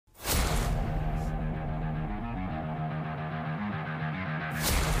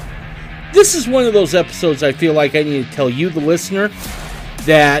this is one of those episodes I feel like I need to tell you, the listener,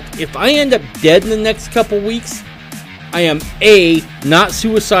 that if I end up dead in the next couple weeks, I am A, not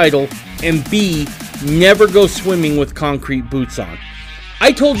suicidal, and B, never go swimming with concrete boots on.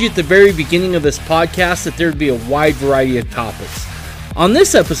 I told you at the very beginning of this podcast that there'd be a wide variety of topics. On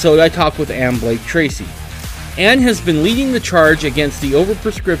this episode, I talk with Ann Blake Tracy. Ann has been leading the charge against the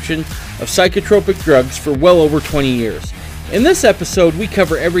overprescription of psychotropic drugs for well over 20 years. In this episode, we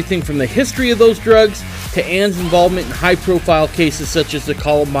cover everything from the history of those drugs to Ann's involvement in high-profile cases such as the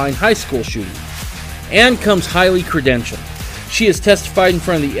Columbine High School shooting. Ann comes highly credentialed. She has testified in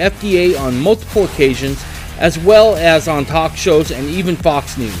front of the FDA on multiple occasions, as well as on talk shows and even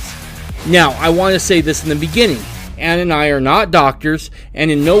Fox News. Now, I want to say this in the beginning. Ann and I are not doctors,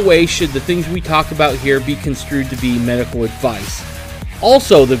 and in no way should the things we talk about here be construed to be medical advice.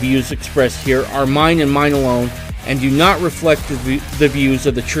 Also, the views expressed here are mine and mine alone, and do not reflect the views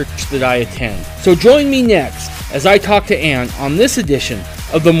of the church that I attend. So join me next as I talk to Ann on this edition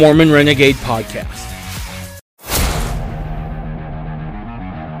of the Mormon Renegade Podcast.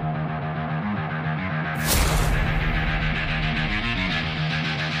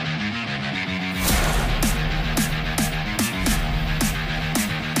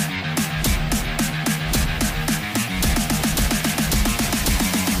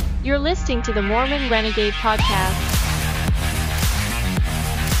 You're listening to the Mormon Renegade Podcast.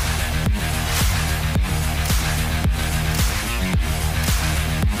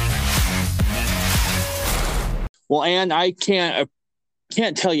 Well, Ann, I can't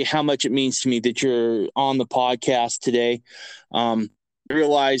tell you how much it means to me that you're on the podcast today. I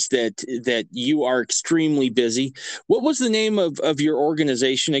realize that you are extremely busy. What was the name of your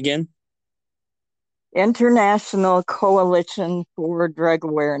organization again? International Coalition for Drug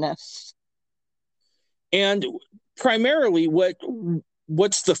Awareness. And primarily,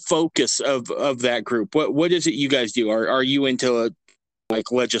 what's the focus of that group? What is it you guys do? Are you into like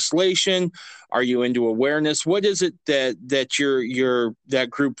legislation? Are you into awareness? What is it that your that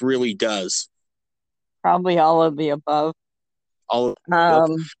group really does? Probably all of the above.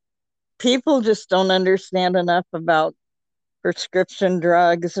 People just don't understand enough about prescription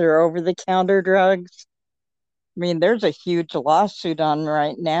drugs or over-the-counter drugs. I mean, there's a huge lawsuit on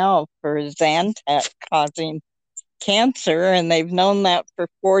right now for Zantac causing cancer, and they've known that for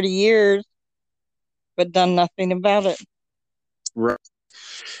 40 years, but done nothing about it. Right.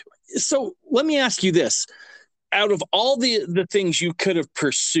 So let me ask you this. Out of all the things you could have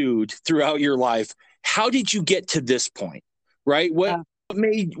pursued throughout your life, how did you get to this point? Right? What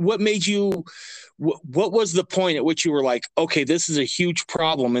made you, what was the point at which you were like, okay, this is a huge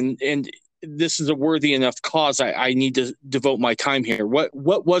problem and this is a worthy enough cause. I need to devote my time here. What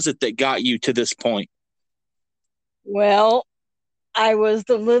was it that got you to this point? Well, I was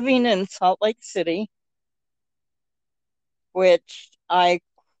living in Salt Lake City, which I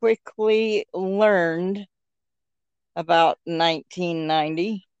quickly learned about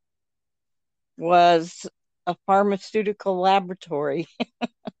 1990 was a pharmaceutical laboratory.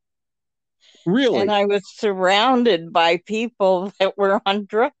 Really? And I was surrounded by people that were on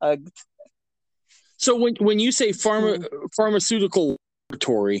drugs. So when you say pharmaceutical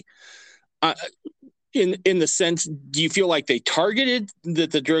laboratory, in the sense, do you feel like they targeted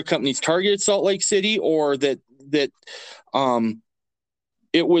that the drug companies targeted Salt Lake City, or that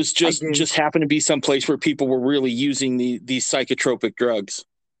it was just happened to be some place where people were really using these psychotropic drugs?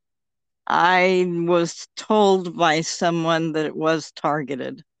 I was told by someone that it was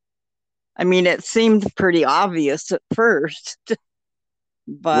targeted. I mean, it seemed pretty obvious at first,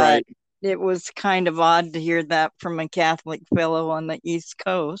 but It was kind of odd to hear that from a Catholic fellow on the East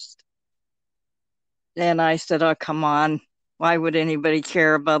Coast. And I said, oh, come on. Why would anybody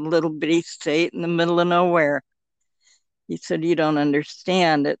care about a little bitty state in the middle of nowhere? He said, you don't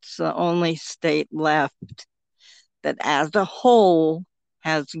understand. It's the only state left that as a whole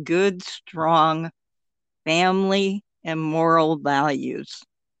has good, strong family and moral values.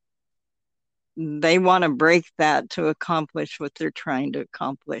 They want to break that to accomplish what they're trying to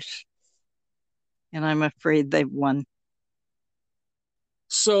accomplish. And I'm afraid they've won.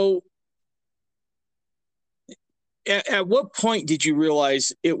 So at what point did you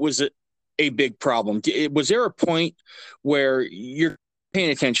realize it was a big problem? Was there a point where you're paying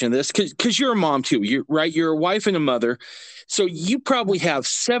attention to this? Because you're a mom too, You're a wife and a mother. So you probably have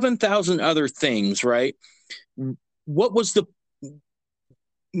 7,000 other things, right? What was the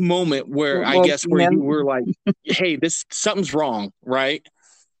moment where you were like, hey, something's wrong, right?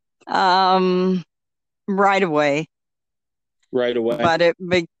 Right away. Right away. But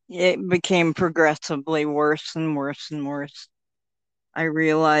it became progressively worse and worse and worse. I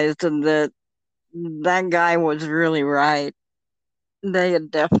realized that that guy was really right. They had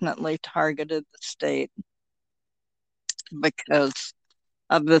definitely targeted the state because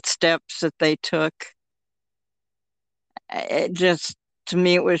of the steps that they took. It just, to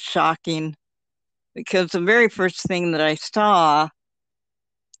me, it was shocking because the very first thing that I saw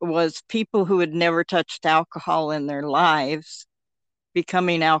was people who had never touched alcohol in their lives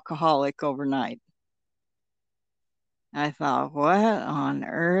becoming alcoholic overnight. I thought, what on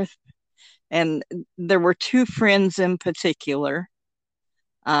earth? And there were two friends in particular,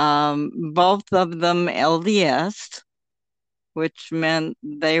 both of them LDS, which meant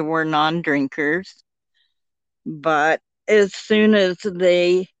they were non-drinkers. But as soon as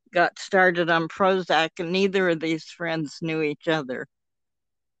they got started on Prozac, and neither of these friends knew each other,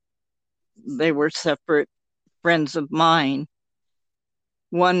 they were separate friends of mine,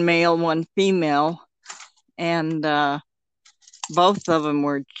 one male, one female, and both of them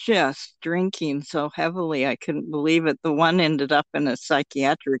were just drinking so heavily I couldn't believe it. The one ended up in a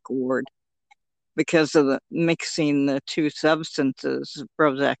psychiatric ward because of the mixing the two substances,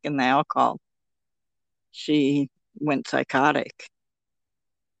 Prozac and the alcohol. She went psychotic.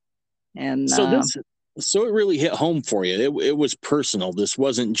 And So it really hit home for you. It was personal. This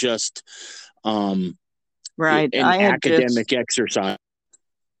wasn't just right. an academic exercise.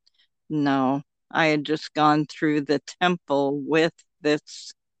 No, I had just gone through the temple with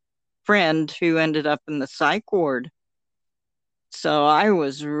this friend who ended up in the psych ward. So I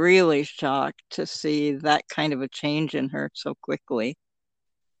was really shocked to see that kind of a change in her so quickly.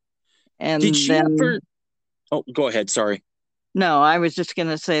 And did she ever? Oh, go ahead. Sorry. No, I was just going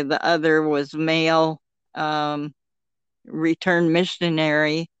to say the other was male, returned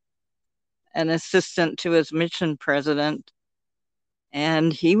missionary, an assistant to his mission president,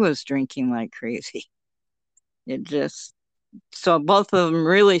 and he was drinking like crazy. So both of them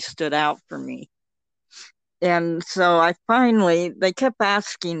really stood out for me. And so they kept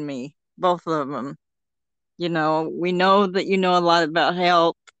asking me, both of them, we know that you know a lot about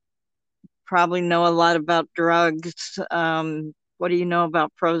health, probably know a lot about drugs. What do you know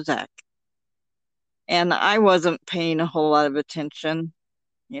about Prozac? And I wasn't paying a whole lot of attention.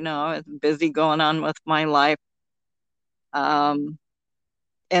 I was busy going on with my life. And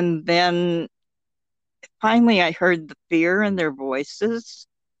then finally I heard the fear in their voices.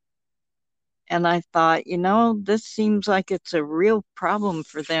 And I thought, this seems like it's a real problem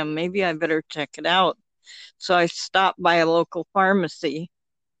for them. Maybe I better check it out. So I stopped by a local pharmacy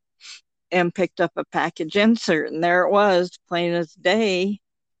and picked up a package insert. And there it was, plain as day,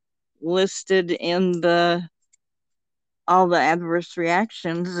 listed in all the adverse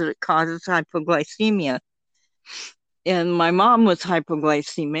reactions that it causes hypoglycemia. And my mom was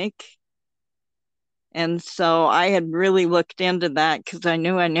hypoglycemic. And so I had really looked into that because I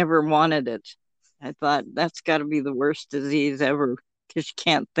knew I never wanted it. I thought that's got to be the worst disease ever because you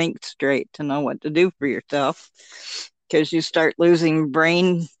can't think straight to know what to do for yourself because you start losing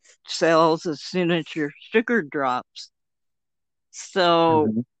brain cells as soon as your sugar drops.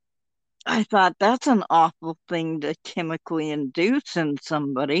 So I thought that's an awful thing to chemically induce in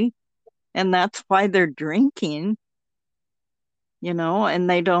somebody. And that's why they're drinking, and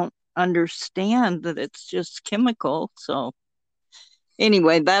they don't understand that it's just chemical. So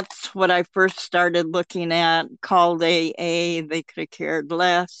anyway, that's what I first started looking at, called AA. They could have cared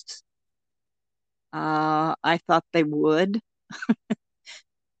less. I thought they would.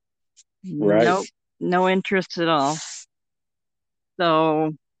 Right. Nope, no interest at all.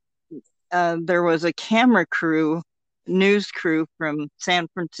 So there was a news crew from San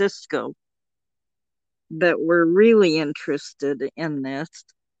Francisco that were really interested in this.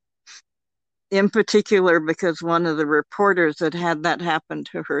 In particular, because one of the reporters had that happen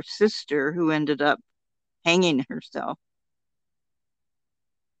to her sister who ended up hanging herself.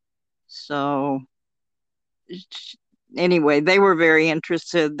 So anyway, they were very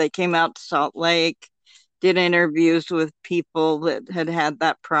interested. They came out to Salt Lake, did interviews with people that had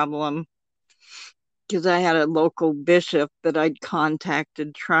that problem. Because I had a local bishop that I'd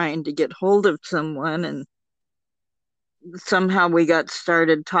contacted trying to get hold of someone, and somehow we got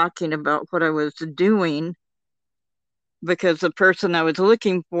started talking about what I was doing because the person I was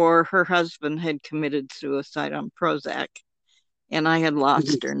looking for, her husband had committed suicide on Prozac, and I had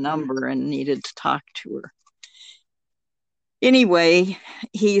lost her number and needed to talk to her. Anyway,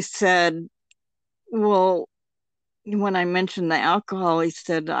 he said, well, when I mentioned the alcohol, he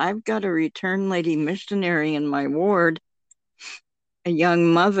said, I've got a return lady missionary in my ward, a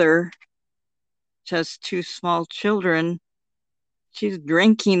young mother, just 2 small children. She's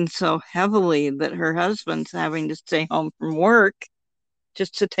drinking so heavily that her husband's having to stay home from work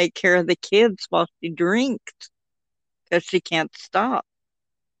just to take care of the kids while she drinks because she can't stop.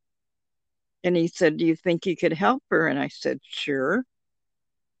 And he said, do you think you could help her? And I said, sure.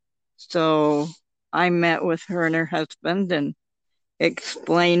 So I met with her and her husband and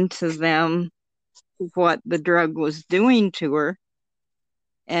explained to them what the drug was doing to her,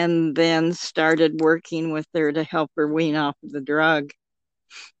 and then started working with her to help her wean off of the drug.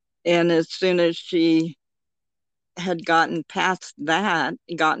 And as soon as she had gotten past that,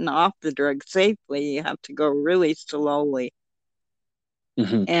 gotten off the drug safely, you have to go really slowly.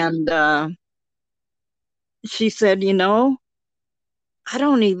 Mm-hmm. And she said, you know, I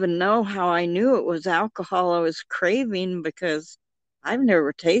don't even know how I knew it was alcohol I was craving because I've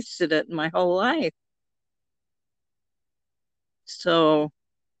never tasted it in my whole life. So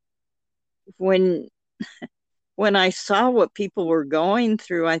when I saw what people were going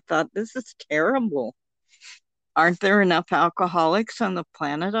through, I thought, this is terrible. Aren't there enough alcoholics on the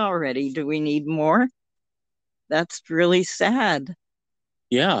planet already? Do we need more? That's really sad.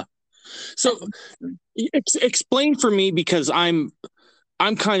 Yeah. So explain for me, because I'm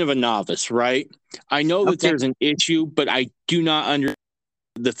kind of a novice, right? I know that there's an issue, but I do not understand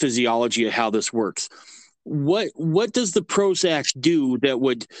the physiology of how this works. What does the Prozac do that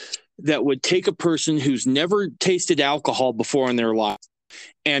would take a person who's never tasted alcohol before in their life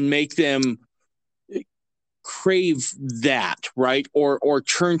and make them crave that, right? Or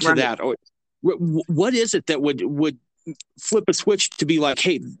turn to that? Or what is it that would flip a switch to be like,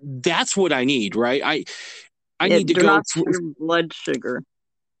 hey, that's what I need, right? I need to go through your blood sugar.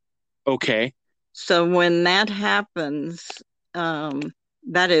 Okay. So when that happens,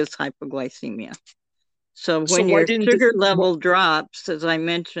 that is hypoglycemia. So when your sugar level drops, as I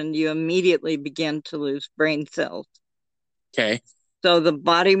mentioned, you immediately begin to lose brain cells. Okay. So the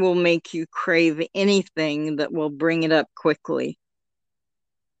body will make you crave anything that will bring it up quickly.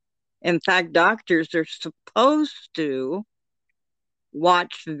 In fact, doctors are supposed to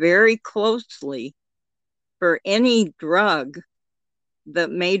watch very closely for any drug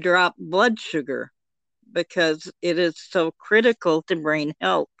that may drop blood sugar because it is so critical to brain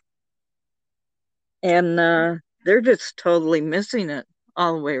health. And they're just totally missing it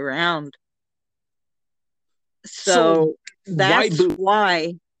all the way around. So that's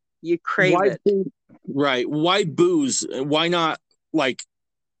why you crave it. Right. Why booze? Why not like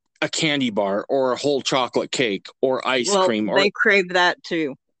a candy bar or a whole chocolate cake or ice cream? They crave that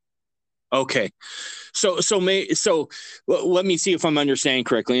too. Okay. So let me see if I'm understanding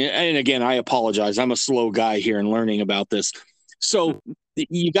correctly. And again, I apologize. I'm a slow guy here and learning about this. So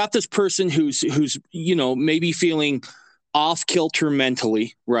you got this person who's maybe feeling off kilter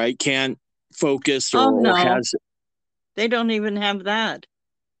mentally, right? Can't focus or has. They don't even have that.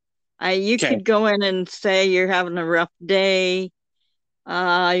 You could go in and say you're having a rough day.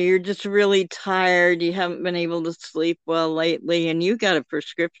 You're just really tired. You haven't been able to sleep well lately, and you got a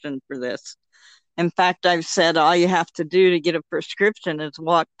prescription for this. In fact, I've said all you have to do to get a prescription is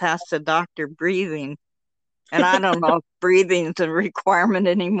walk past the doctor breathing. And I don't know if breathing is a requirement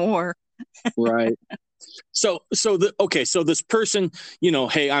anymore. Right. So this person,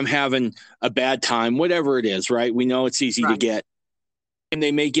 hey, I'm having a bad time, whatever it is, right? We know it's easy to get. And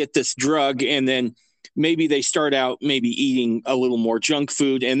they may get this drug, and then maybe they start out maybe eating a little more junk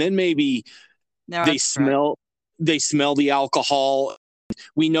food, and then maybe they smell the alcohol.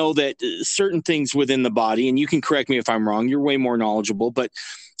 We know that certain things within the body, and you can correct me if I'm wrong, you're way more knowledgeable, but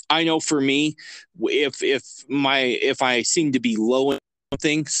I know for me, if I seem to be low in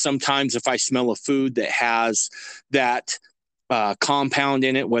something, sometimes if I smell a food that has that compound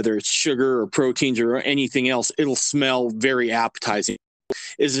in it, whether it's sugar or proteins or anything else, it'll smell very appetizing.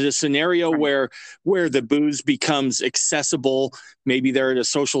 Is it a scenario where the booze becomes accessible? Maybe they're at a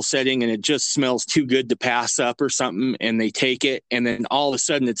social setting and it just smells too good to pass up or something, and they take it, and then all of a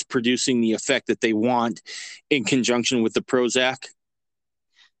sudden it's producing the effect that they want in conjunction with the Prozac?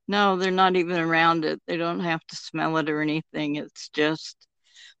 No, they're not even around it. They don't have to smell it or anything. It's just,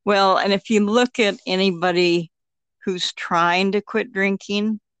 well, and if you look at anybody who's trying to quit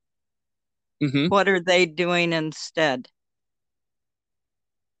drinking, what are they doing instead?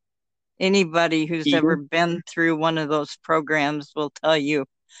 Anybody who's ever been through one of those programs will tell you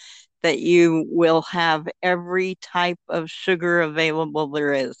that you will have every type of sugar available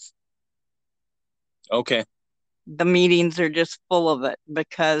there is. Okay. The meetings are just full of it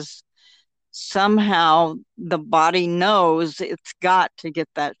because somehow the body knows it's got to get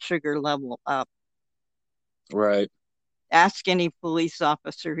that sugar level up. Right. Ask any police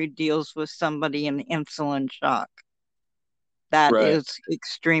officer who deals with somebody in insulin shock. That is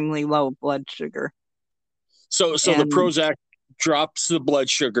extremely low blood sugar. So the drops the blood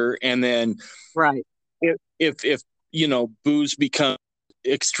sugar, and then Right. if booze become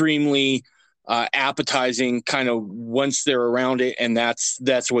extremely appetizing kind of once they're around it, and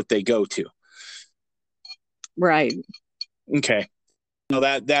that's what they go to. Right. Okay. No,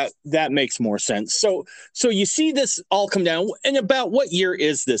 that makes more sense. So you see this all come down. And about what year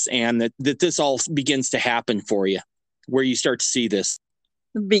is this, Anne, that this all begins to happen for you, where you start to see this?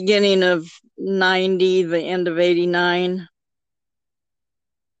 The beginning of 90, the end of 89.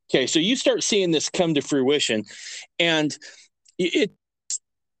 Okay, so you start seeing this come to fruition, and it's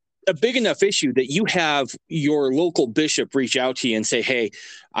a big enough issue that you have your local bishop reach out to you and say, "Hey,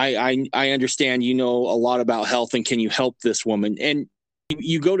 I understand you know a lot about health, and can you help this woman?" And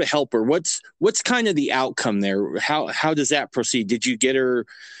you go to help her. What's kind of the outcome there? How does that proceed? Did you get her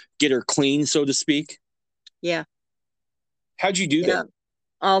clean, so to speak? Yeah. How'd you do that?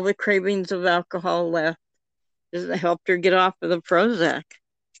 All the cravings of alcohol left. Just helped her get off of the Prozac.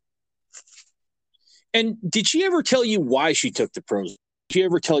 And did she ever tell you why she took the Prozac? Did she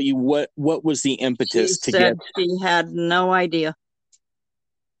ever tell you what was the impetus She said she had no idea.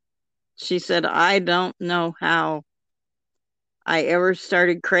 She said, I don't know how I ever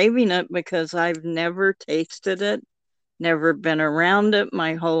started craving it because I've never tasted it, never been around it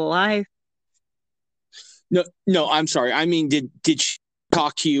my whole life. No, I'm sorry. I mean, did she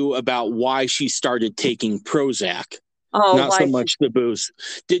talk to you about why she started taking Prozac? Oh, not so much the booze.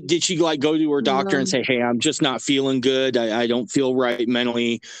 Did she like go to her doctor and say, "Hey, I'm just not feeling good. I don't feel right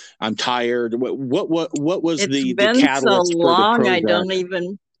mentally. I'm tired." What was the catalyst so long, for the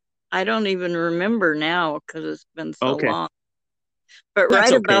Prozac? I don't even remember now because it's been so long. But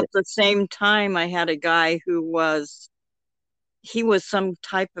That's right about the same time, I had a guy who was some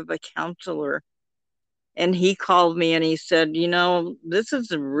type of a counselor. And he called me and he said, this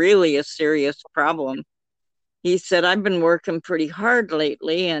is really a serious problem. He said, I've been working pretty hard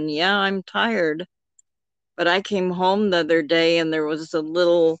lately, and yeah, I'm tired. But I came home the other day and there was a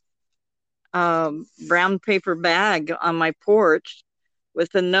little brown paper bag on my porch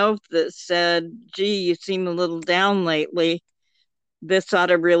with a note that said, gee, you seem a little down lately. This ought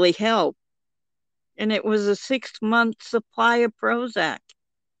to really help. And it was a 6-month supply of Prozac.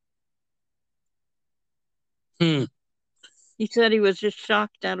 He said he was just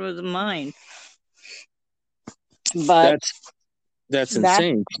shocked out of his mind. But that's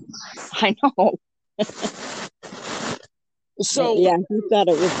insane. I know. So yeah, he thought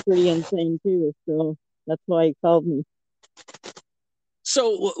it was pretty insane too. So that's why he called me.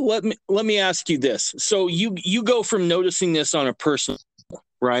 So let me ask you this. So you go from noticing this on a personal level,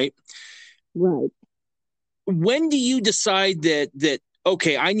 right? Right. When do you decide that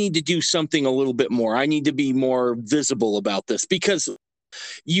okay, I need to do something a little bit more. I need to be more visible about this, because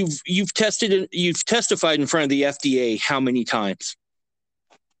you've testified in front of the FDA how many times?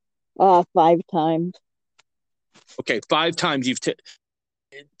 5 times. Okay, 5 times you've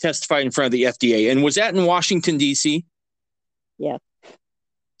testified in front of the FDA. And was that in Washington, D.C.? Yes.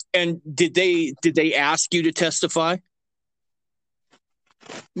 And did they ask you to testify?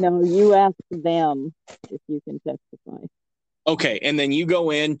 No, you ask them if you can testify. Okay, and then you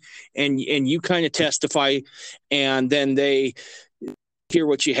go in and you kind of testify, and then they hear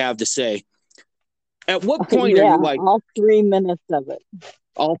what you have to say. At what point are you like, all 3 minutes of it?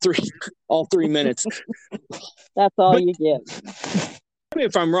 All three minutes. That's all you get. Tell me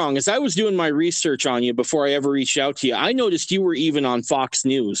if I'm wrong. As I was doing my research on you before I ever reached out to you, I noticed you were even on Fox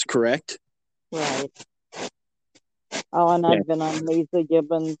News, correct? Right. Oh, and I've been on Lisa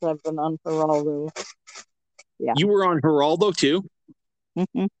Gibbons. I've been on Geraldo. Yeah. You were on Geraldo too?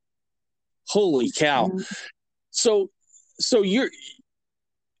 Mm-hmm. Holy cow. Mm-hmm. So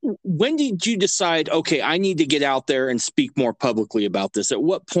when did you decide, okay, I need to get out there and speak more publicly about this? At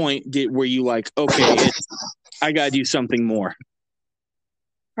what point were you like, okay, I got to do something more?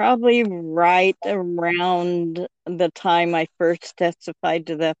 Probably right around the time I first testified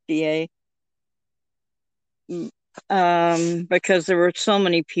to the FDA. Because there were so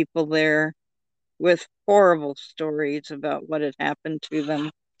many people there with horrible stories about what had happened to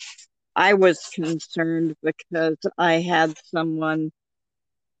them. I was concerned because I had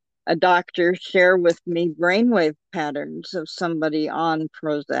a doctor, share with me brainwave patterns of somebody on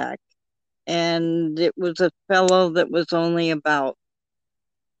Prozac. And it was a fellow that was only about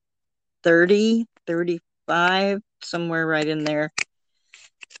 30, 35, somewhere right in there.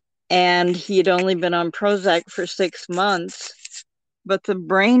 And he had only been on Prozac for 6 months, but the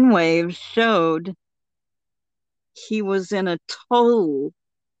brainwaves showed he was in a total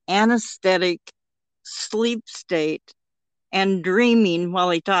anesthetic sleep state and dreaming while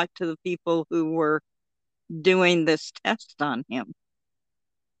he talked to the people who were doing this test on him.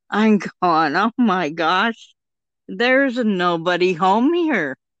 I'm going, oh my gosh, there's nobody home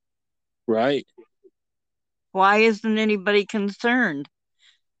here. Right. Why isn't anybody concerned?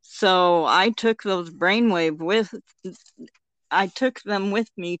 So I took them with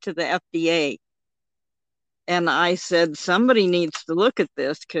me to the FDA. And I said, somebody needs to look at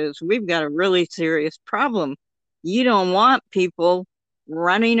this because we've got a really serious problem. You don't want people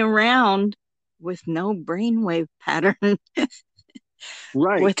running around with no brainwave pattern,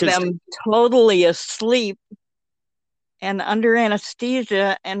 Right. with them totally asleep and under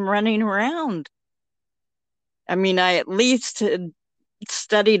anesthesia and running around. I mean, I at least had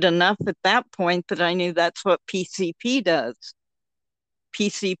studied enough at that point that I knew that's what PCP does.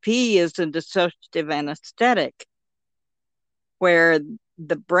 PCP is a dissociative anesthetic where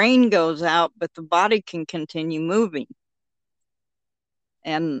the brain goes out, but the body can continue moving.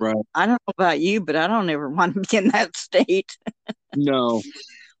 And right. I don't know about you, but I don't ever want to be in that state. No.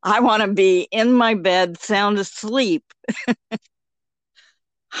 I want to be in my bed, sound asleep. I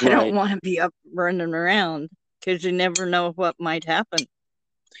don't want to be up running around because you never know what might happen.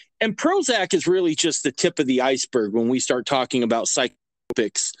 And Prozac is really just the tip of the iceberg when we start talking about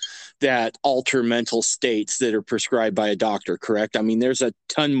psychotropics that alter mental states that are prescribed by a doctor, correct? I mean, there's a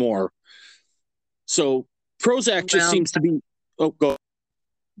ton more. So Prozac just seems to be... Oh, go.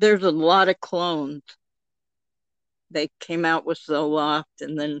 There's a lot of clones. They came out with Zoloft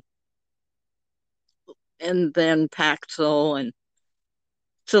and then Paxil and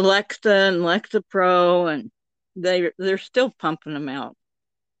Celexa and Lexapro, and they're still pumping them out.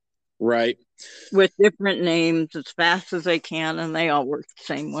 Right. With different names as fast as they can, and they all work the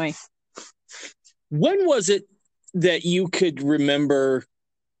same way. When was it that you could remember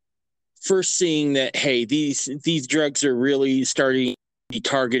first seeing that, hey, these drugs are really starting to be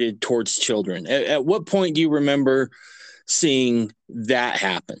targeted towards children? At what point do you remember seeing that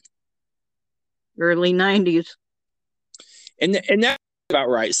happen? Early 90s. And that's about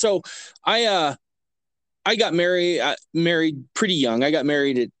right. So I got married pretty young. I got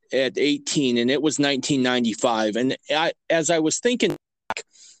married at 18, and it was 1995. And as I was thinking,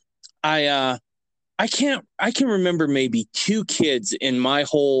 I can remember maybe 2 kids in my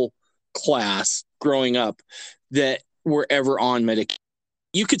whole class growing up that were ever on medication.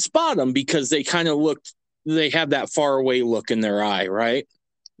 You could spot them because they kind of they have that far away look in their eye, right?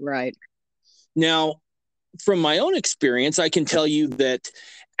 Right. Now, from my own experience, I can tell you that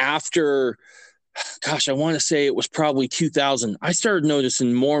after, gosh, I want to say it was probably 2000, I started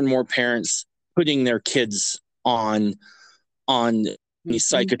noticing more and more parents putting their kids on these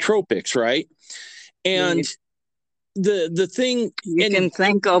psychotropics, right? And the thing... You can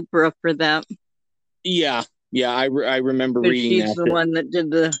thank Oprah for that. Yeah, I remember reading that. She's the one that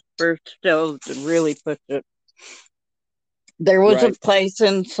did the first show to really push it. There was a place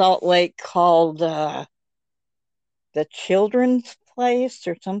in Salt Lake called the Children's Place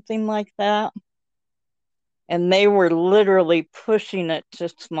or something like that. And they were literally pushing it to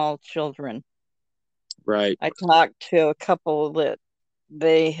small children. Right. I talked to a couple that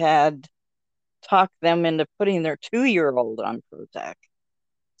they had talked them into putting their 2-year-old on Prozac.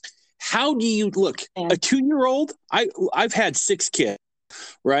 How do you look? A 2-year-old? I've had 6 kids,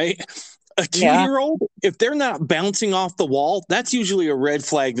 right? A 2-year-old, if they're not bouncing off the wall, that's usually a red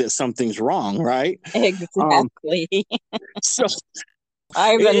flag that something's wrong, right? Exactly. So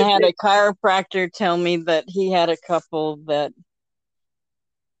I even had a chiropractor tell me that he had a couple that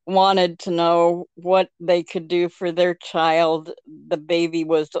wanted to know what they could do for their child. The baby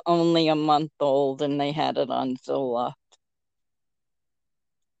was only a month old and they had it on Zoloft.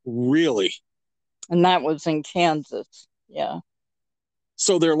 Really? And that was in Kansas. Yeah.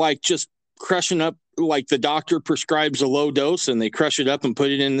 So they're like just crushing up, like the doctor prescribes a low dose and they crush it up and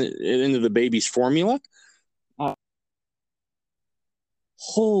put it into the baby's formula?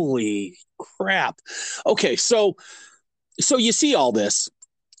 Holy crap. Okay, so you see all this.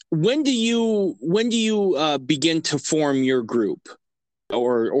 When do you begin to form your group,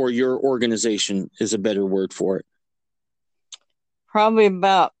 or your organization is a better word for it? Probably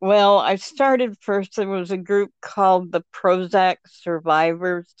I started first, there was a group called the Prozac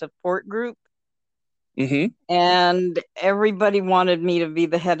Survivors Support Group. Mm-hmm. And everybody wanted me to be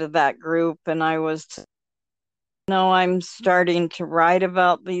the head of that group. And I was, I'm starting to write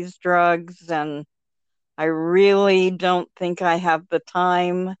about these drugs and I really don't think I have the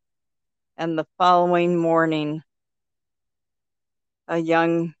time. And the following morning, a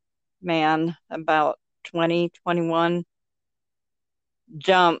young man, about 20, 21,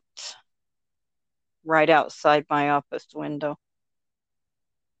 jumped right outside my office window.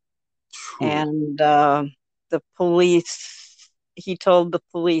 And the police, he told the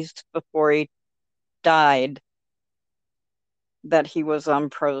police before he died that he was on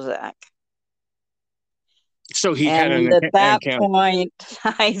Prozac. So he had And at that point,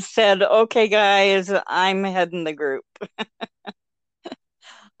 I said, okay, guys, I'm heading the group.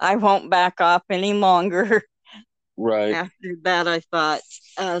 I won't back off any longer. Right. After that, I thought,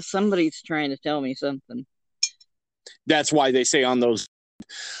 somebody's trying to tell me something. That's why they say on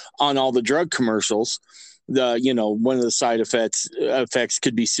all the drug commercials, one of the side effects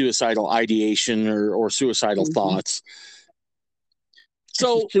could be suicidal ideation or suicidal thoughts.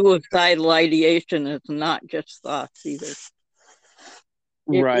 So suicidal ideation is not just thoughts either.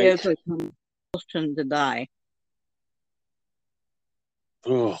 Right. It is a compulsion to die.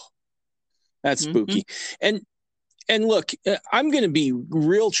 Oh, that's spooky. And look, I'm going to be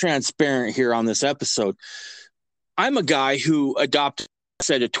real transparent here on this episode. I'm a guy who adopted a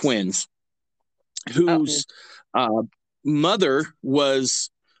set of twins whose mother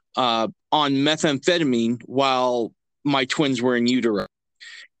was on methamphetamine while my twins were in utero.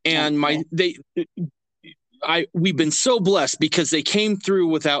 And we've been so blessed because they came through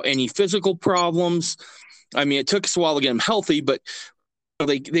without any physical problems. I mean, it took us a while to get them healthy, but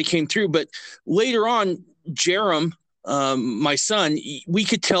they came through. But later on, Jerem, my son, we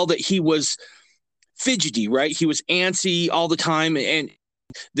could tell that he was fidgety, right? He was antsy all the time, and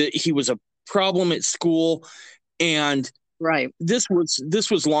that he was a problem at school. And right, this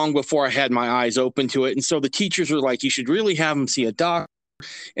was long before I had my eyes open to it. And so the teachers were like, you should really have him see a doctor.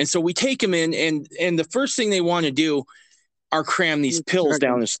 And so we take him in, and the first thing they want to do are cram these pills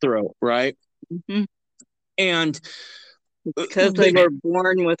down his throat, right? Mm-hmm. And because they were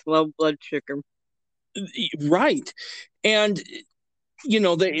born with low blood sugar. Right. And,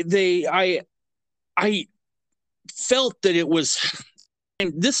 I felt that it was,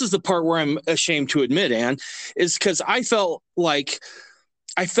 and this is the part where I'm ashamed to admit, Ann, is because I felt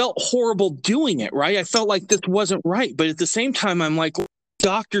horrible doing it, right? I felt like this wasn't right. But at the same time, I'm like,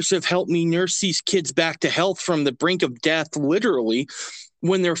 doctors have helped me nurse these kids back to health from the brink of death, literally,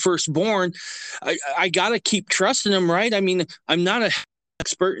 when they're first born. I got to keep trusting them, right? I mean, I'm not an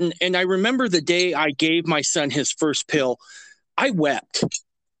expert. And I remember the day I gave my son his first pill, I wept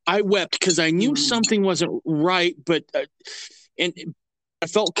because I knew something wasn't right, but and I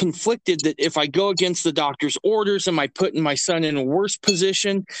felt conflicted that if I go against the doctor's orders, am I putting my son in a worse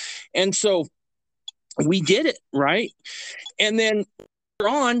position? And so we did it, right? And then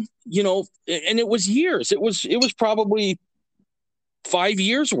on, and it was years. It was probably 5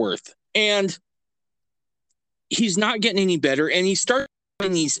 years worth. And he's not getting any better. And he started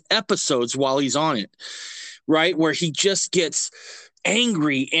having these episodes while he's on it, right? Where he just gets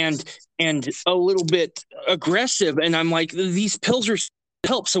angry and a little bit aggressive. And I'm like, these pills are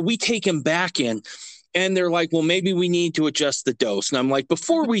help. So we take him back in, and they're like, well, maybe we need to adjust the dose. And I'm like,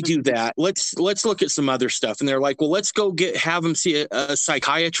 before we do that, let's look at some other stuff. And they're like, well, let's go have him see a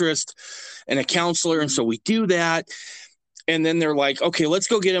psychiatrist and a counselor. And so we do that. And then they're like, okay, let's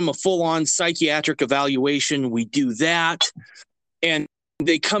go get him a full-on psychiatric evaluation. We do that. And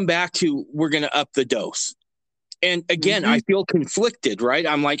they come back to, we're going to up the dose. And again, I feel conflicted, right?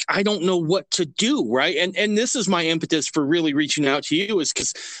 I'm like, I don't know what to do, right? And this is my impetus for really reaching out to you, is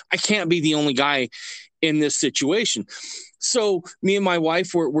because I can't be the only guy in this situation. So me and my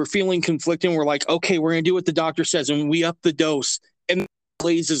wife, we're feeling conflicted. We're like, okay, we're going to do what the doctor says. And we up the dose, and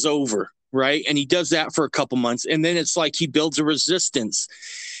glazes over, right? And he does that for a couple months. And then it's like he builds a resistance.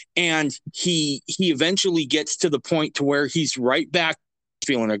 And he eventually gets to the point to where he's right back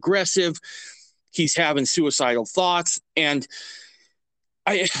feeling aggressive. He's having suicidal thoughts, and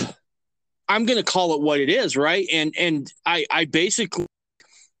I'm going to call it what it is, right? And I basically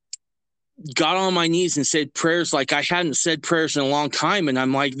got on my knees and said prayers like I hadn't said prayers in a long time. And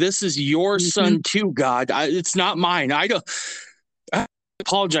I'm like, this is your son too, God. It's not mine. I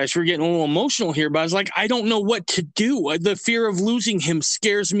apologize for getting a little emotional here, but I was like, I don't know what to do. The fear of losing him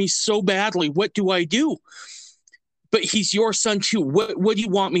scares me so badly. What do I do? But he's your son too. What do you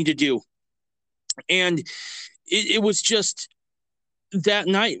want me to do? And it was just that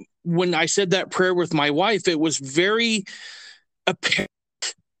night when I said that prayer with my wife, it was very apparent.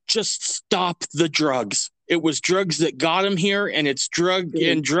 Just stop the drugs. It was drugs that got him here, and it's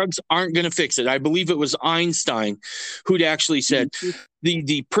and drugs aren't going to fix it. I believe it was Einstein who'd actually said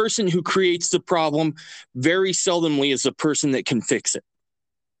the person who creates the problem very seldomly is the person that can fix it.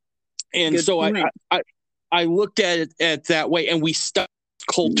 And so I looked at it that way, and we stopped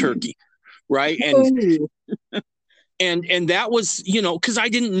cold turkey. Right. And that was, because I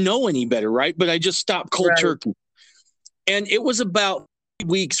didn't know any better. Right. But I just stopped cold turkey. And it was about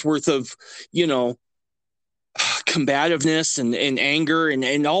weeks worth of, combativeness and anger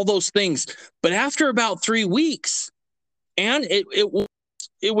and all those things. But after about 3 weeks, and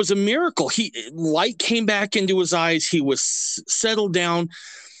it was a miracle. Light came back into his eyes. He was settled down.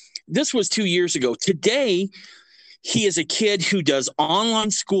 This was 2 years ago. Today, he is a kid who does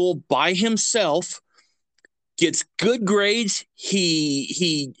online school by himself, gets good grades.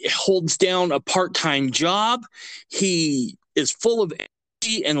 He holds down a part-time job. He is full of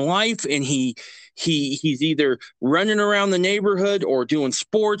energy and life, and he's either running around the neighborhood or doing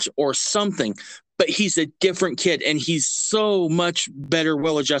sports or something. But he's a different kid, and he's so much better,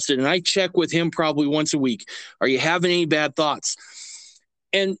 well-adjusted. And I check with him probably once a week. Are you having any bad thoughts?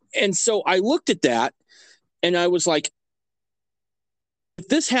 And so I looked at that, and I was like, if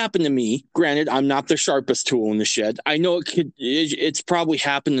this happened to me, granted, I'm not the sharpest tool in the shed. I know it's probably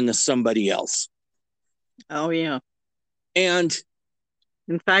happening to somebody else. Oh, yeah. And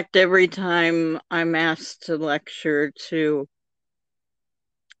in fact, every time I'm asked to lecture to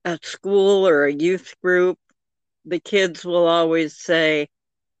a school or a youth group, the kids will always say,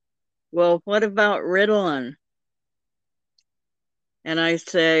 well, what about Ritalin? And I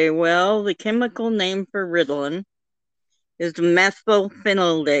say, well, the chemical name for Ritalin is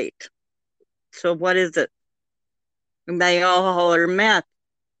methylphenidate. So what is it? And they all holler meth.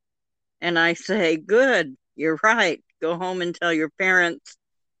 And I say, good, you're right. Go home and tell your parents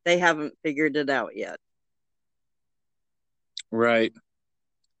they haven't figured it out yet. Right.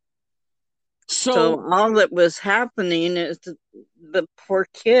 So all that was happening is the poor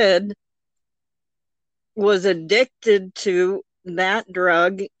kid was addicted to that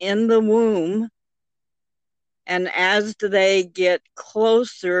drug in the womb. And as they get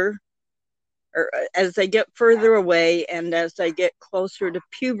closer, or as they get further away, and as they get closer to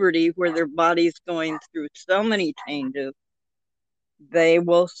puberty, where their body's going through so many changes, they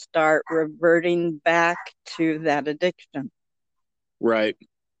will start reverting back to that addiction. Right.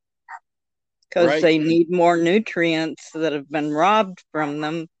 Because they need more nutrients that have been robbed from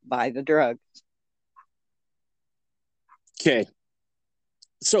them by the drugs. Okay.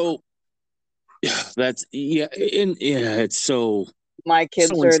 So that's it's so. My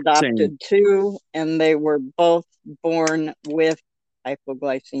kids are adopted too, and they were both born with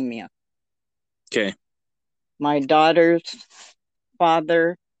hypoglycemia. Okay. My daughter's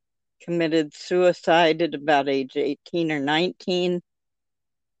father committed suicide at about age 18 or 19.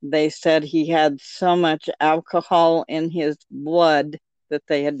 They said he had so much alcohol in his blood that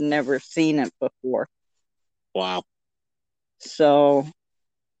they had never seen it before. Wow. So,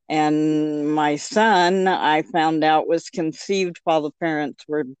 and my son, I found out, was conceived while the parents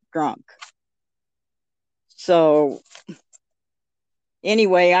were drunk. So,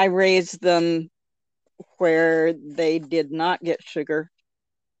 anyway, I raised them where they did not get sugar.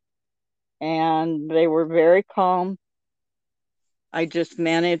 And they were very calm. I just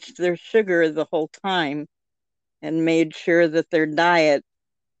managed their sugar the whole time and made sure that their diet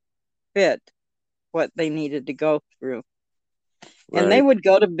fit what they needed to go through. Right. And they would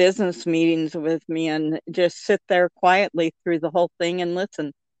go to business meetings with me and just sit there quietly through the whole thing and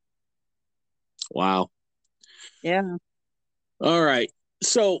listen. Wow. Yeah. All right.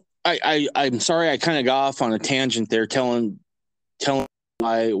 So I'm sorry I kind of got off on a tangent there, telling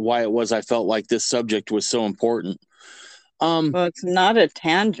why it was I felt like this subject was so important. Well, it's not a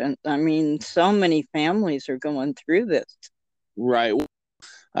tangent. I mean, so many families are going through this. Right.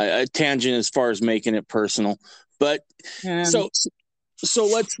 A tangent as far as making it personal. But so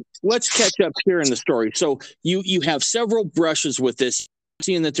let's catch up here in the story. So you have several brushes with this,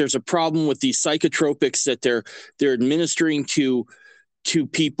 seeing that there's a problem with these psychotropics that they're administering to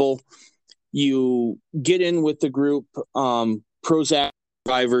people. You get in with the group, Prozac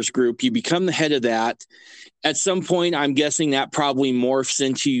Survivors group. You become the head of that. At some point, I'm guessing that probably morphs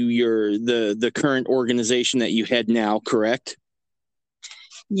into the current organization that you head now, correct?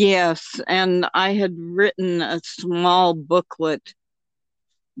 Yes, and I had written a small booklet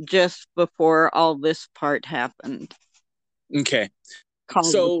just before all this part happened. Okay. Called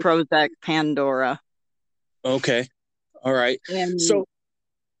the Prozac Pandora. Okay. All right. And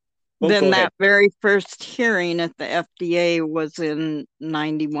then that very first hearing at the FDA was in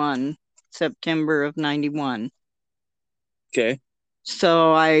 91, September of 91. Okay.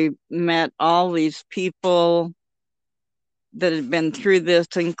 So I met all these people that had been through this,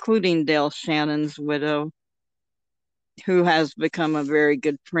 including Dale Shannon's widow, who has become a very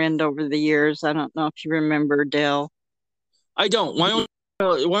good friend over the years. I don't know if you remember Dale. I don't. Why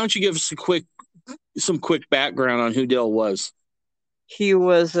don't you give us some quick background on who Dale was? He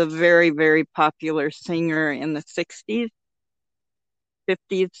was a very, very popular singer in the 60s,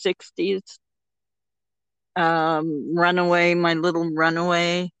 50s, 60s. Runaway, My Little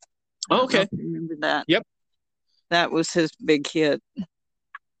Runaway. I don't know Okay. if you remember that? Yep. That was his big hit.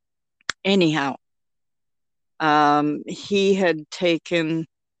 Anyhow, he had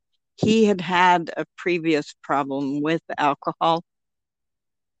had a previous problem with alcohol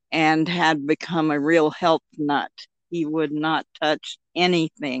and had become a real health nut. He would not touch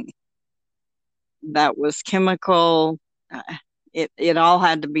anything that was chemical. It all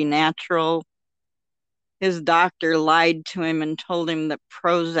had to be natural. His doctor lied to him and told him that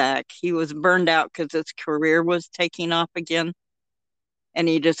Prozac, he was burned out because his career was taking off again. And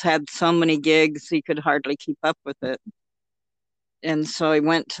he just had so many gigs, he could hardly keep up with it. And so he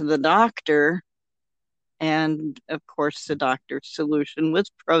went to the doctor. And of course, the doctor's solution was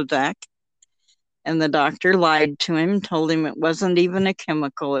Prozac. And the doctor lied to him, told him it wasn't even a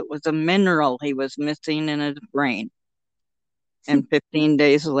chemical, it was a mineral he was missing in his brain. And 15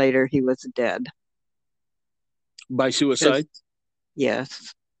 days later, he was dead. By suicide?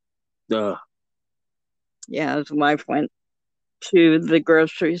 Yes. Yeah, his wife went to the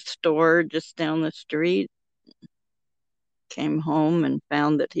grocery store just down the street, came home and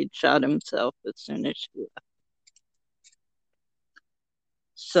found that he'd shot himself as soon as she left.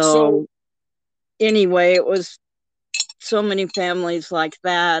 So anyway, it was so many families like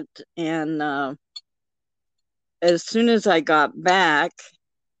that. And as soon as I got back,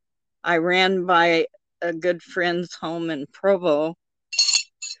 I ran by a good friend's home in Provo,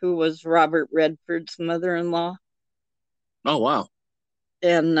 who was Robert Redford's mother-in-law. Oh, wow.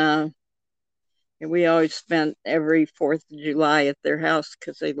 And we always spent every 4th of July at their house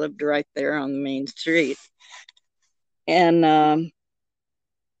because they lived right there on the main street. And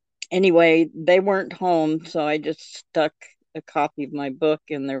anyway, they weren't home, so I just stuck a copy of my book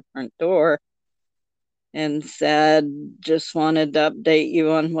in their front door and said, just wanted to update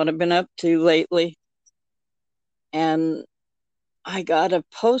you on what I've been up to lately. And I got a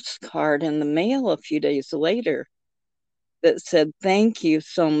postcard in the mail a few days later that said, thank you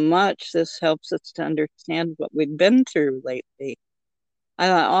so much. This helps us to understand what we've been through lately. I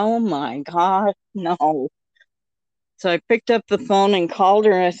thought, oh my God, no. So I picked up the phone and called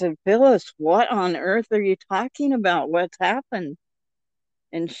her and I said, Phyllis, what on earth are you talking about? What's happened?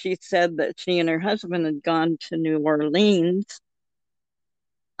 And she said that she and her husband had gone to New Orleans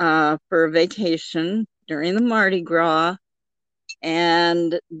for a vacation during the Mardi Gras,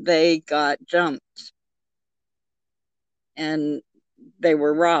 and they got jumped. And they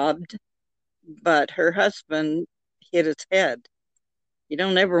were robbed, but her husband hit his head. You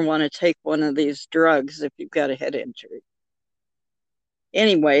don't ever want to take one of these drugs if you've got a head injury.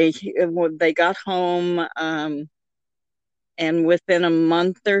 Anyway, they got home, and within a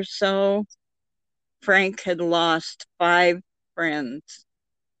month or so, Frank had lost 5 friends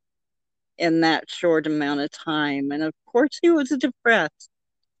in that short amount of time. And of course, he was depressed.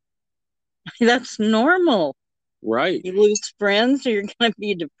 That's normal. Right. You lose friends, you're going to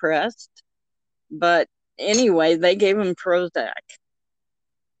be depressed. But anyway, they gave him Prozac.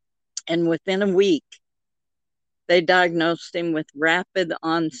 And within a week, they diagnosed him with rapid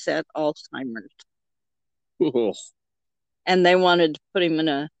onset Alzheimer's. Ooh. And they wanted to put him in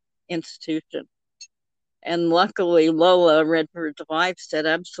an institution. And luckily, Lola, Redford's wife, said,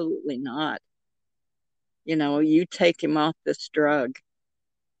 absolutely not. You know, you take him off this drug.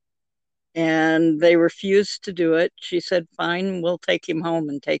 And they refused to do it. She said, fine, we'll take him home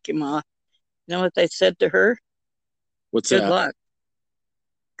and take him off. You know what they said to her? What's Good that? luck.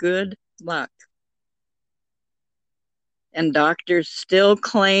 Good luck. And doctors still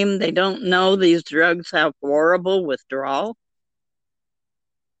claim they don't know these drugs have horrible withdrawal.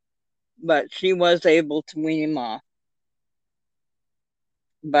 But she was able to wean him off.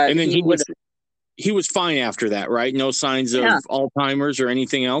 But And then he was fine after that, right? No signs of Alzheimer's or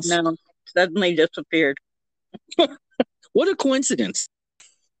anything else? No, suddenly disappeared. What a coincidence.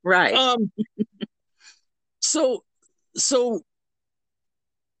 Right. So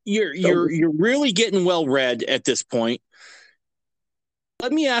you're really getting well read at this point.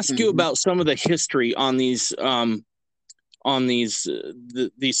 Let me ask you about some of the history on these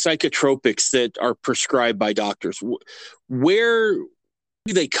psychotropics that are prescribed by doctors. Where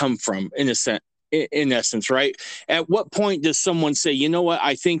do they come from, in essence, right? At what point does someone say, you know what,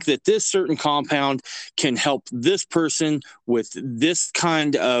 I think that this certain compound can help this person with this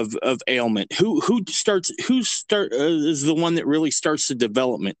kind of ailment? Who is the one that really starts the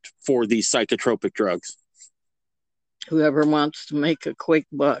development for these psychotropic drugs? Whoever wants to make a quick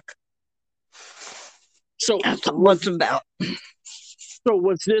buck. So that's what it's about. So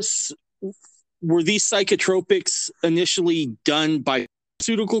were these psychotropics initially done by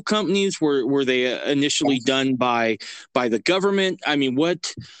pharmaceutical companies? Were they initially done by the government? I mean,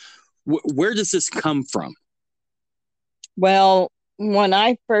 where does this come from? Well, when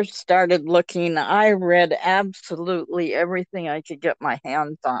I first started looking, I read absolutely everything I could get my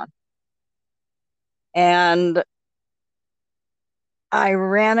hands on. And I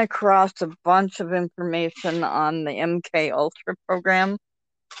ran across a bunch of information on the MK Ultra program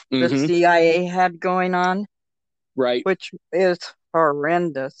the CIA had going on. Right. Which is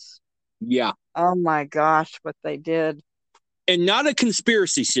horrendous. Yeah. Oh my gosh, what they did. And not a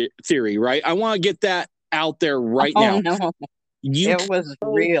conspiracy theory, right? I want to get that out there right now. No. It was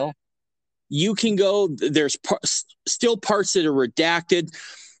real. You can go, there's still parts that are redacted,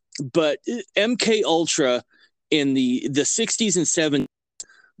 but MK Ultra in the 60s and 70s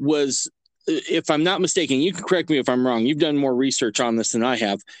was, if I'm not mistaken, you can correct me if I'm wrong. You've done more research on this than I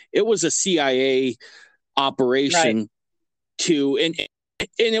have. It was a CIA operation, right, and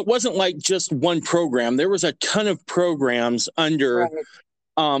it wasn't like just one program. There was a ton of programs under, right,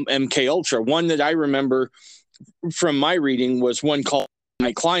 MK Ultra. One that I remember from my reading was one called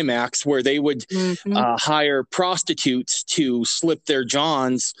Climax, where they would hire prostitutes to slip their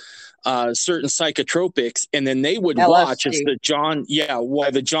johns certain psychotropics, and then they would watch as the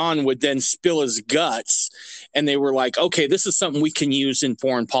John would then spill his guts, and they were like, okay, this is something we can use in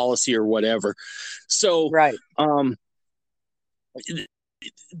foreign policy or whatever. So right.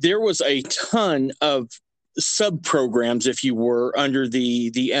 There was a ton of sub programs, if you were, under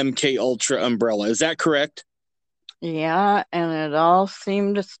the MK Ultra umbrella. Is that correct? Yeah, and it all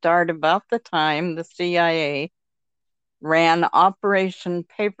seemed to start about the time the CIA ran Operation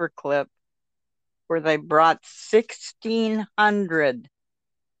Paperclip, where they brought 1,600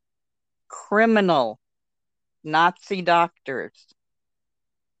 criminal Nazi doctors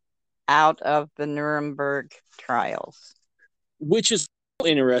out of the Nuremberg trials. Which is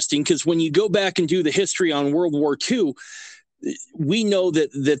interesting, because when you go back and do the history on World War II, we know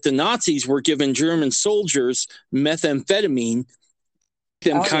that the Nazis were giving German soldiers methamphetamine,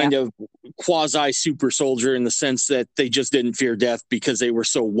 kind of quasi super soldier, in the sense that they just didn't fear death because they were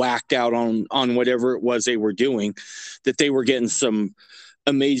so whacked out on whatever it was they were doing, that they were getting some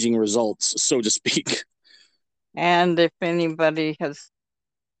amazing results, so to speak. And if anybody has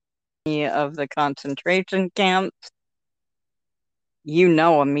any of the concentration camps, you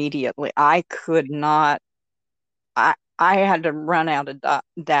know immediately. I could not. I had to run out of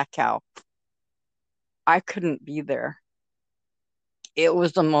Dachau. I couldn't be there. It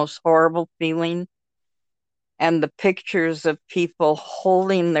was the most horrible feeling. And the pictures of people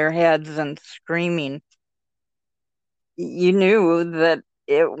holding their heads and screaming, you knew that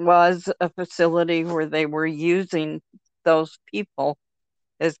it was a facility where they were using those people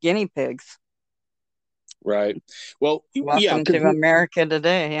as guinea pigs. Right. Well, welcome to America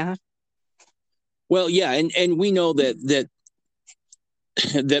today, yeah. Well, yeah, and we know that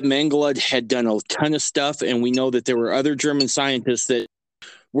Mengele had done a ton of stuff, and we know that there were other German scientists that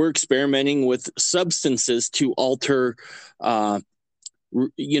were experimenting with substances to alter,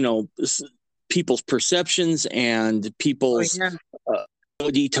 people's perceptions and people's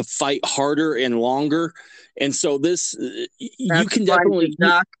ability to fight harder and longer. And so this, you can definitely. The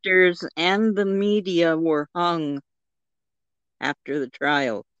doctors and the media were hung after the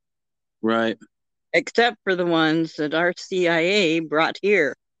trial. Right. Except for the ones that our CIA brought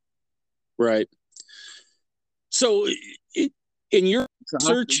here. Right. So in your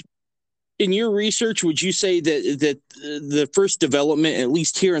research, would you say that the first development, at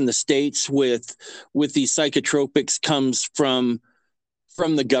least here in the States, with these psychotropics comes from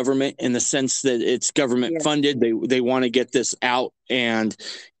the government, in the sense that it's government funded? They want to get this out, and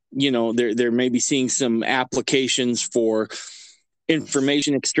they're maybe seeing some applications for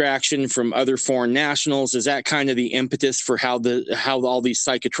information extraction from other foreign nationals. Is that kind of the impetus for how all these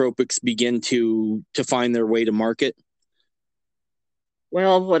psychotropics begin to find their way to market?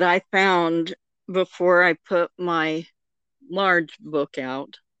 Well, what I found before I put my large book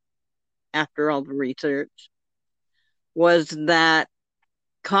out, after all the research, was that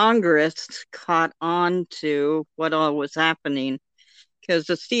Congress caught on to what all was happening, because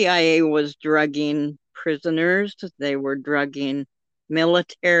the CIA was drugging prisoners, they were drugging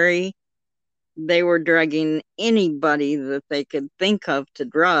military, they were drugging anybody that they could think of to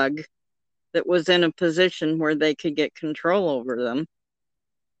drug that was in a position where they could get control over them,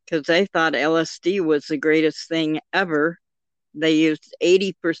 because they thought LSD was the greatest thing ever. They used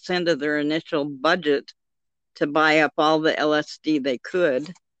 80% of their initial budget to buy up all the LSD they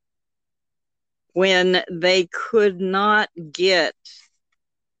could, when they could not get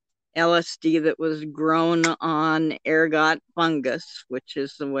LSD that was grown on ergot fungus, which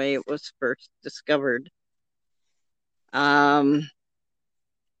is the way it was first discovered.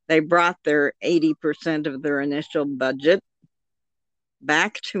 They brought their 80% of their initial budget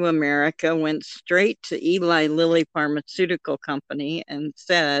back to America, went straight to Eli Lilly Pharmaceutical Company and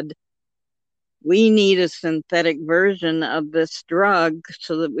said, we need a synthetic version of this drug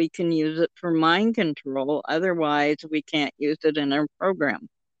so that we can use it for mind control. Otherwise, we can't use it in our program.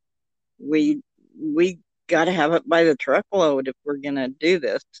 We got to have it by the truckload if we're going to do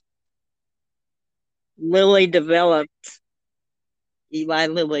this. Eli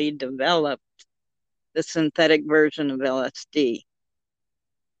Lilly developed the synthetic version of LSD.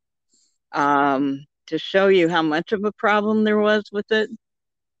 To show you how much of a problem there was with it,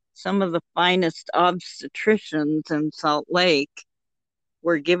 some of the finest obstetricians in Salt Lake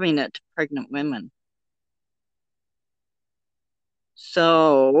were giving it to pregnant women.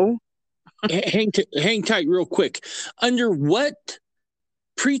 So, hang tight real quick. Under what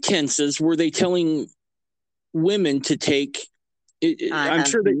pretenses were they telling women to take? I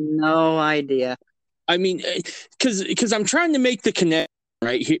have no idea. I mean, because I'm trying to make the connection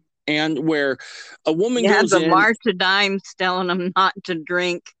right here, and where a woman goes in. March of Dimes telling them not to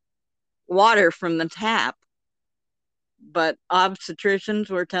drink water from the tap, but obstetricians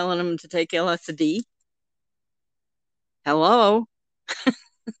were telling them to take LSD. Hello.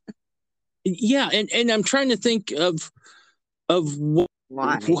 Yeah, and I'm trying to think of what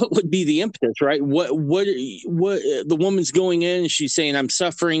would be the impetus, right? What the woman's going in and she's saying, I'm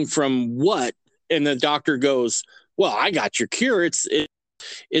suffering from what? And the doctor goes, well, I got your cure. It's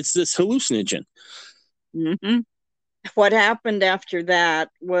this hallucinogen. Mm-hmm. What happened after that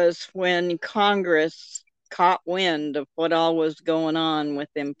was when Congress caught wind of what all was going on with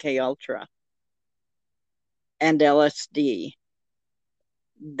MK Ultra and LSD.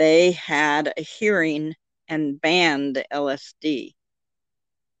 They had a hearing and banned LSD.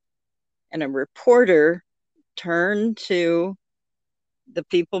 And a reporter turned to the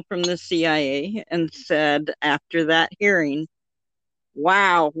people from the CIA and said, after that hearing,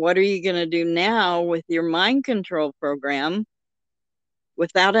 wow, what are you going to do now with your mind control program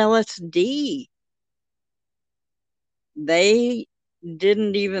without LSD? They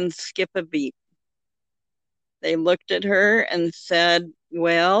didn't even skip a beat. They looked at her and said,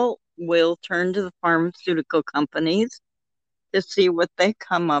 well, we'll turn to the pharmaceutical companies to see what they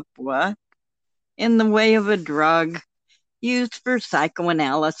come up with in the way of a drug used for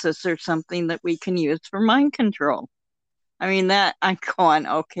psychoanalysis or something that we can use for mind control. I mean, that I'm going,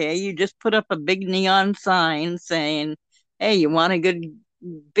 okay, you just put up a big neon sign saying, hey, you want a good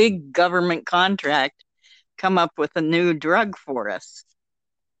big government contract, come up with a new drug for us.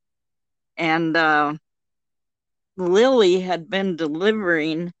 And Lilly had been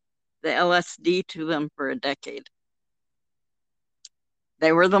delivering the LSD to them for a decade.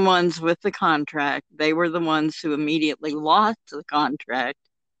 They were the ones with the contract. They were the ones who immediately lost the contract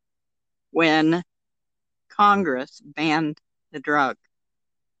when Congress banned the drug.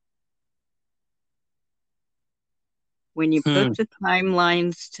 When you put the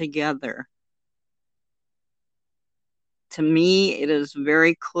timelines together, to me, it is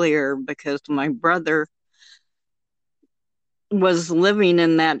very clear because my brother was living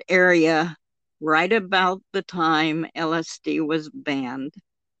in that area right about the time LSD was banned.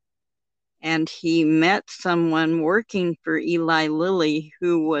 And he met someone working for Eli Lilly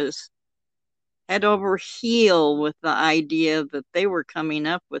who was head over heel with the idea that they were coming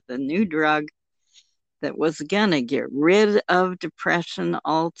up with a new drug that was going to get rid of depression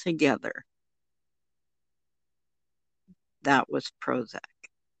altogether. That was Prozac.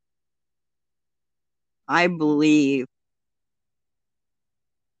 I believe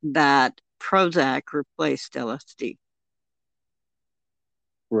that Prozac replaced LSD.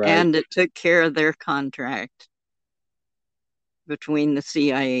 Right. And it took care of their contract between the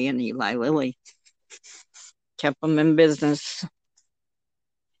CIA and Eli Lilly. Kept them in business.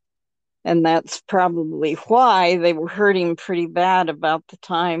 And that's probably why they were hurting pretty bad about the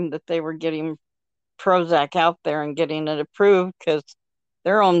time that they were getting Prozac out there and getting it approved, because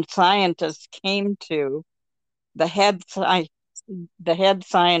their own scientists came to the head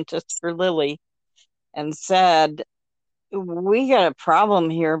scientist for Lilly and said, we got a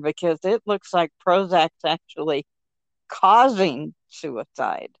problem here because it looks like Prozac's actually causing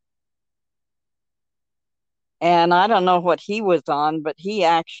suicide. And I don't know what he was on, but he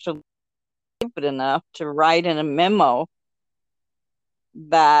actually stupid enough to write in a memo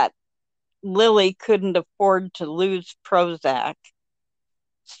that Lilly couldn't afford to lose Prozac.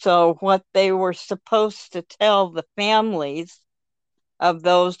 So what they were supposed to tell the families of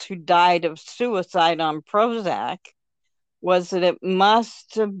those who died of suicide on Prozac was that it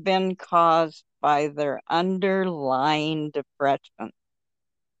must have been caused by their underlying depression.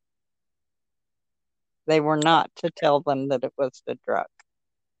 They were not to tell them that it was the drug.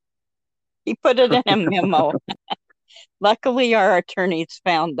 He put it in a memo. Luckily, our attorneys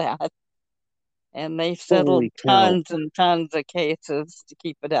found that. And they settled tons and tons of cases to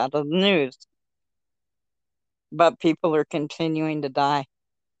keep it out of the news. But people are continuing to die.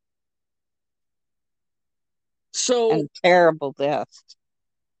 And terrible deaths.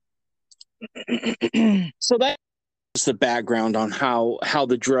 So that's the background on how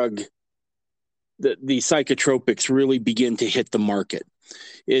the drug, the psychotropics really begin to hit the market.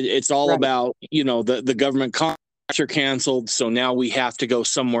 It's all about, the government contracts are canceled, so now we have to go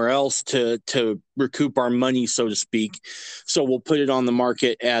somewhere else to recoup our money, so to speak. So we'll put it on the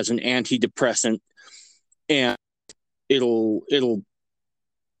market as an antidepressant, and it'll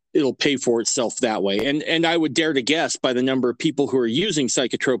pay for itself that way. And I would dare to guess, by the number of people who are using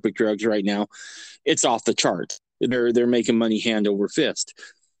psychotropic drugs right now, it's off the charts. They're making money hand over fist.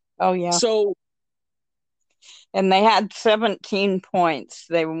 Oh yeah. So, and they had 17 points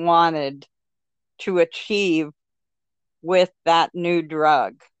they wanted to achieve with that new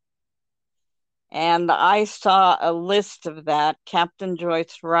drug. And I saw a list of that. Captain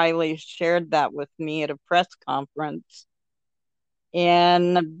Joyce Riley shared that with me at a press conference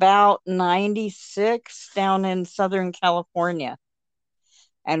in about 96 down in Southern California.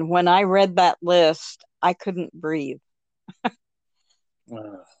 And when I read that list, I couldn't breathe.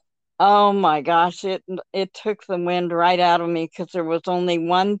 Oh my gosh, it took the wind right out of me, because there was only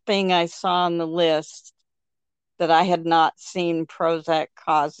one thing I saw on the list that I had not seen Prozac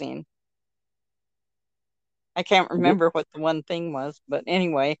causing. I can't remember what the one thing was, but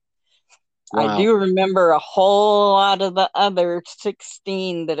anyway, wow. I do remember a whole lot of the other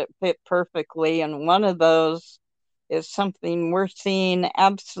 16 that it fit perfectly, and one of those is something we're seeing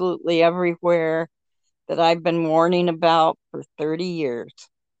absolutely everywhere that I've been warning about for 30 years.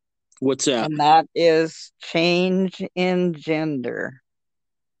 What's that? And that is change in gender.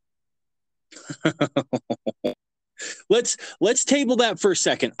 Let's table that for a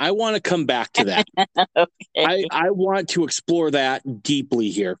second. I want to come back to that. Okay. I want to explore that deeply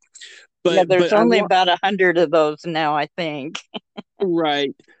here. But yeah, there's only about 100 of those now, I think.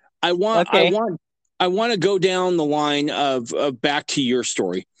 Right. I want to go down the line of back to your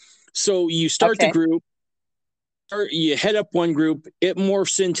story. So you start the group, you head up one group, it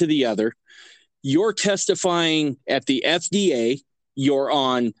morphs into the other. You're testifying at the FDA. You're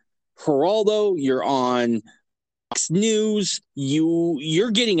on Geraldo. You're on Fox News.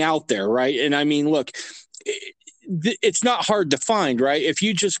 You're getting out there, right? And I mean, look, it's not hard to find, right? If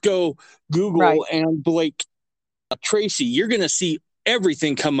you just go Google and Blake Tracy, you're going to see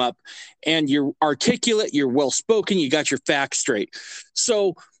everything come up, and you're articulate, you're well spoken, you got your facts straight.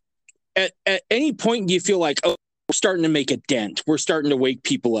 So at any point do you feel like, oh, we're starting to make a dent, we're starting to wake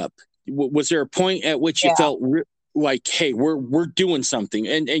people up? Was there a point at which you felt like, hey, we're doing something?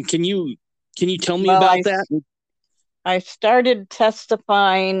 And can you tell me about that? I started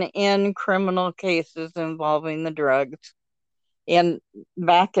testifying in criminal cases involving the drugs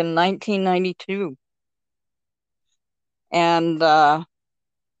back in 1992. And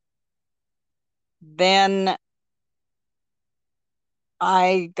then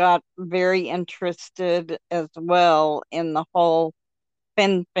I got very interested as well in the whole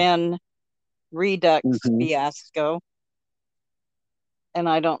fen-phen redux fiasco. And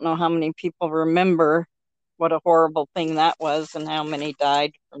I don't know how many people remember what a horrible thing that was, and how many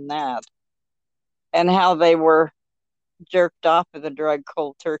died from that, and how they were jerked off of the drug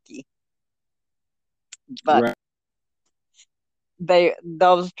cold turkey. But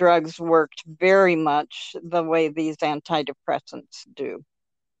those drugs worked very much the way these antidepressants do,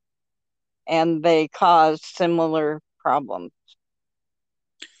 and they cause similar problems.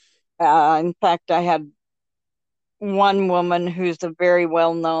 In fact, I had one woman who's a very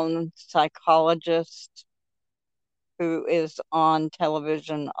well-known psychologist who is on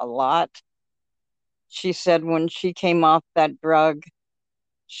television a lot. She said when she came off that drug,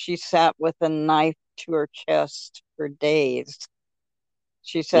 she sat with a knife to her chest for days.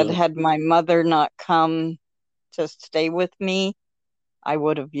 She said, had my mother not come to stay with me, I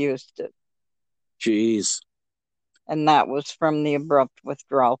would have used it. Jeez. And that was from the abrupt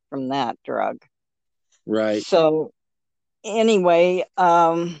withdrawal from that drug. Right. So anyway,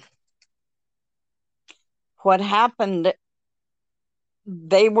 what happened,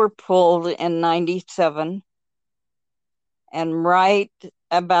 they were pulled in 97. And right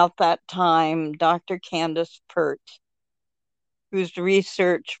about that time, Dr. Candace Pert whose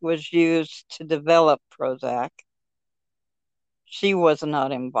research was used to develop Prozac. She was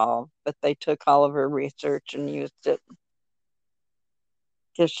not involved, but they took all of her research and used it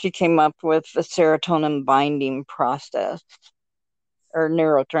because she came up with the serotonin binding process or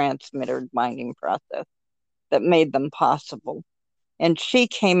neurotransmitter binding process that made them possible. And she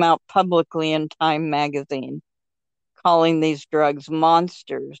came out publicly in Time magazine calling these drugs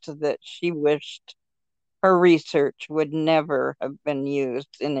monsters that she wished her research would never have been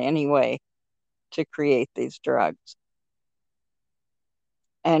used in any way to create these drugs.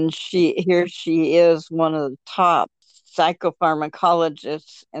 And she is one of the top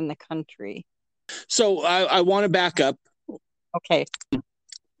psychopharmacologists in the country. So I want to back up. Okay.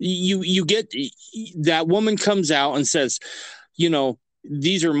 You get that woman comes out and says,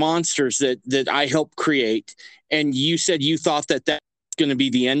 these are monsters that I helped create. And you said you thought that that's going to be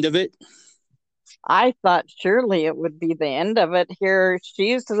the end of it. I thought surely it would be the end of it. Here,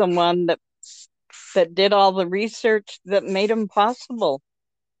 she's the one that did all the research that made them possible.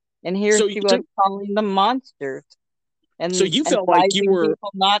 And here she was calling them monsters. And so you felt like you were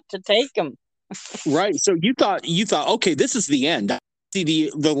people not to take them. Right. So you thought, okay, this is the end. I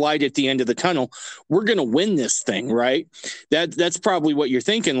see the light at the end of the tunnel. We're going to win this thing, right? That's probably what you're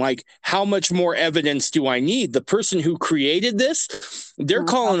thinking. Like, how much more evidence do I need? The person who created this, they're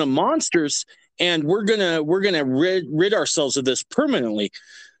calling them monsters, and we're gonna rid ourselves of this permanently.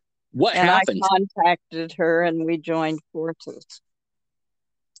 What happened? I contacted her, and we joined forces.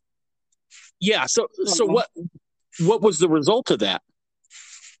 Yeah. So what was the result of that?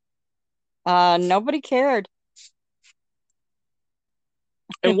 Nobody cared.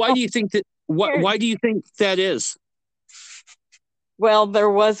 And why do you think that? Why do you think that is? Well, there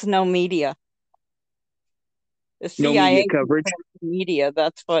was no media. The CIA no media coverage. Media.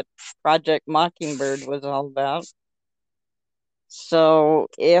 That's what Project Mockingbird was all about. So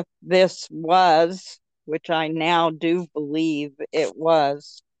if this was, which I now do believe it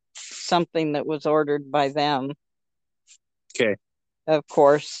was, something that was ordered by them. Okay. Of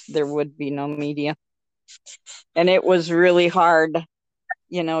course, there would be no media. And it was really hard,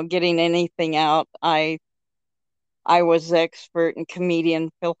 getting anything out. I was expert in comedian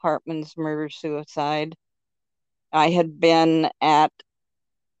Phil Hartman's murder-suicide. I had been at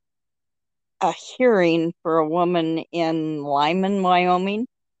a hearing for a woman in Lyman, Wyoming,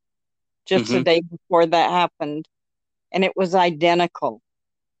 just the day before that happened. And it was identical.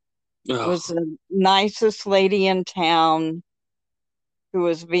 It was the nicest lady in town who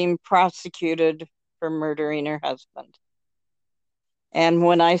was being prosecuted for murdering her husband. And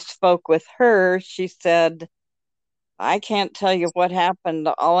when I spoke with her, she said, I can't tell you what happened.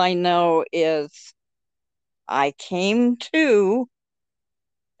 All I know is I came to,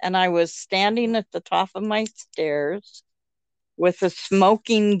 and I was standing at the top of my stairs with a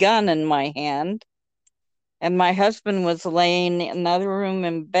smoking gun in my hand. And my husband was laying in another room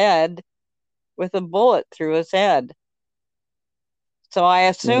in bed with a bullet through his head. So I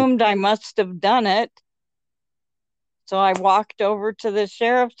assumed I must have done it. So I walked over to the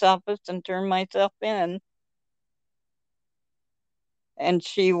sheriff's office and turned myself in. And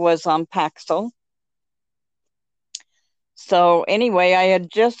she was on Paxil. So anyway, I had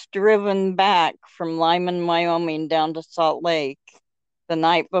just driven back from Lyman, Wyoming down to Salt Lake the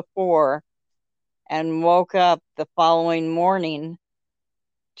night before and woke up the following morning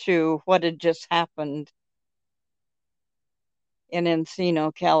to what had just happened in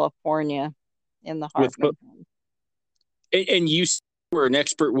Encino, California, in the Hartman home. And you were an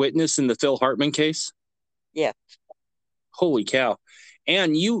expert witness in the Phil Hartman case? Yes. Holy cow.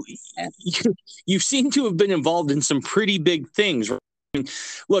 And you seem to have been involved in some pretty big things. Right? I mean,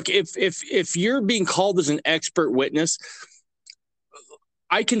 look, if you're being called as an expert witness,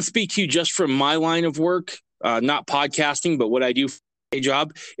 I can speak to you just from my line of work, not podcasting, but what I do for a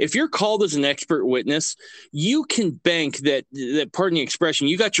job. If you're called as an expert witness, you can bank that pardon the expression,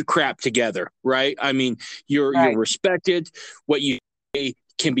 you got your crap together, right? I mean, you're respected. What you say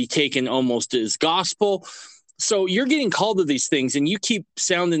can be taken almost as gospel. So you're getting called to these things and you keep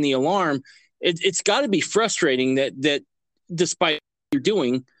sounding the alarm. It's got to be frustrating that despite what you're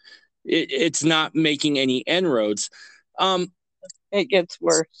doing, it's not making any inroads. It gets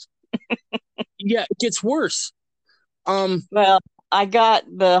worse. Yeah, it gets worse. Well, I got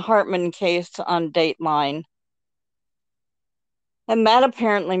the Hartman case on Dateline, and that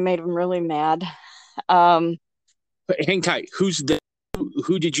apparently made him really mad. But hang tight.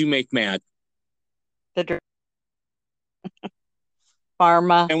 Who did you make mad? The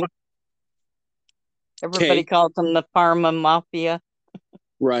Pharma. Everybody calls them the Pharma Mafia.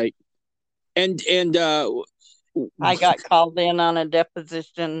 Right. And I got called in on a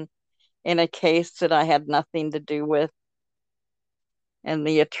deposition in a case that I had nothing to do with. And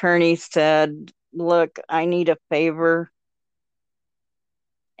the attorney said, look, I need a favor.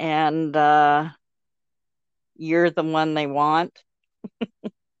 And you're the one they want.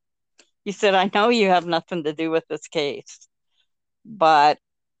 He said, I know you have nothing to do with this case, but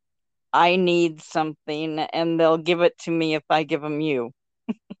I need something and they'll give it to me if I give them you.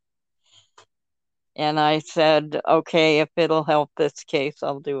 And I said, okay, if it'll help this case,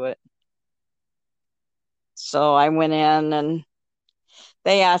 I'll do it. So I went in and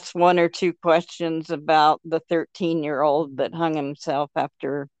they asked one or two questions about the 13-year-old that hung himself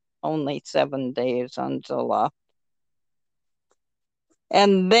after only 7 days on Zoloft.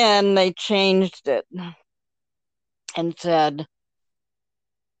 And then they changed it and said,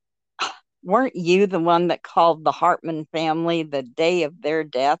 weren't you the one that called the Hartman family the day of their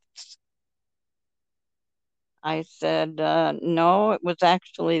deaths? I said, no, it was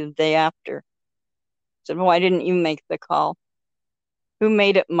actually the day after. I said, why didn't you make the call? Who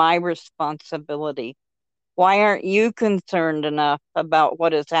made it my responsibility? Why aren't you concerned enough about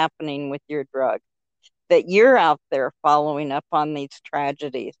what is happening with your drug that you're out there following up on these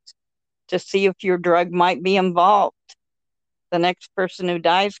tragedies to see if your drug might be involved? The next person who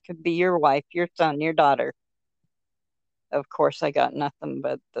dies could be your wife, your son, your daughter. Of course, I got nothing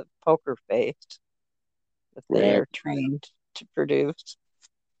but the poker face that they are trained to produce.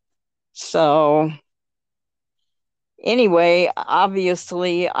 So anyway,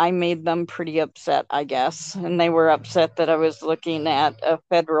 obviously, I made them pretty upset, I guess. And they were upset that I was looking at a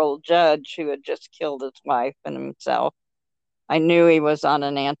federal judge who had just killed his wife and himself. I knew he was on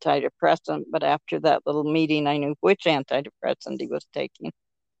an antidepressant, but after that little meeting, I knew which antidepressant he was taking.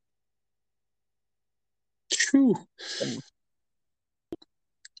 True.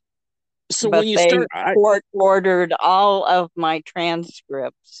 So but when you they start, court ordered all of my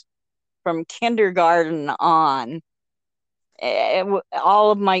transcripts from kindergarten on,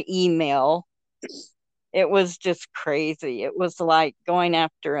 all of my email. It was just crazy. It was like going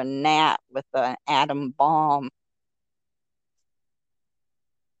after a gnat with an atom bomb.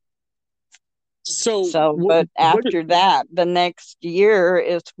 But after that, the next year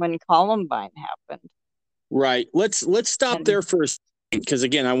is when Columbine happened. Right. Let's stop there for a second, because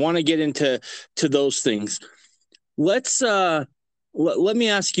again, I want to get into those things. Let's let me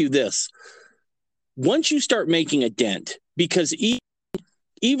ask you this. Once you start making a dent, because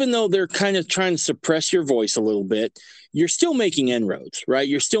even though they're kind of trying to suppress your voice a little bit, you're still making inroads, right?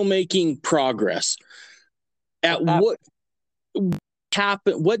 You're still making progress. What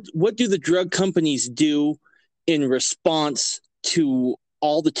do the drug companies do in response to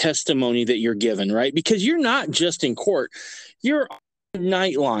all the testimony that you're given, right? Because you're not just in court. You're on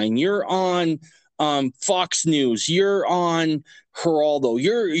Nightline. You're on Fox News. You're on Geraldo.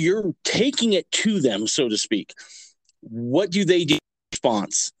 You're taking it to them, so to speak. What do they do in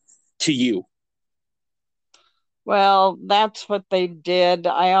response to you? Well, that's what they did.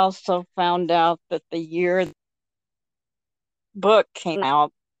 I also found out that the year the book came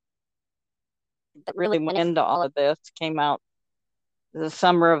out that really went into all of this came out the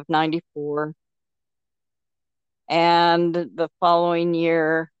summer of 94. And the following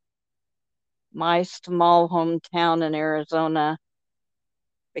year, my small hometown in Arizona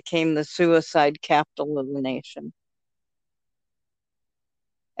became the suicide capital of the nation.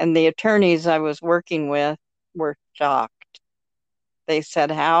 And the attorneys I was working with were shocked. They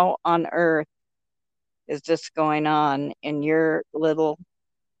said, how on earth is this going on in your little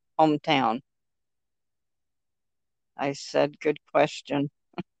hometown? I said, good question.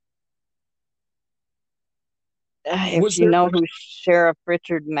 If you know who Sheriff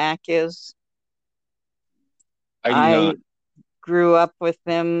Richard Mack is, I grew up with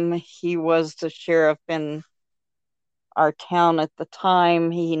him. He was the sheriff in our town at the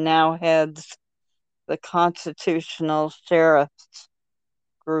time. He now heads the Constitutional Sheriff's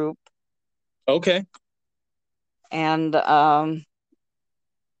Group. Okay. And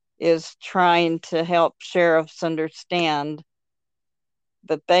is trying to help sheriffs understand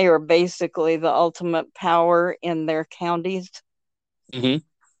that they are basically the ultimate power in their counties. Mm-hmm.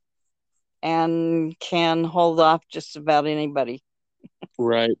 And can hold off just about anybody.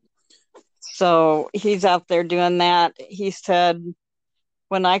 Right. So he's out there doing that. He said,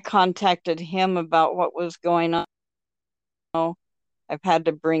 when I contacted him about what was going on, I've had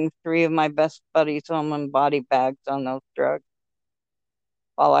to bring 3 of my best buddies home in body bags on those drugs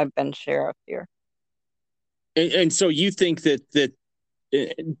while I've been sheriff here. And so you think that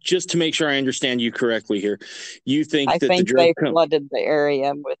just to make sure I understand you correctly here, you think I think they flooded the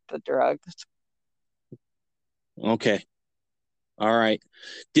area with the drugs. Okay. All right.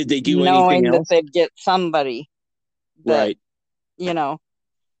 Did they do knowing anything that else? they'd get somebody that, Right. you know,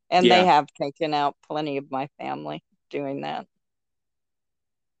 and Yeah. they have taken out plenty of my family doing that.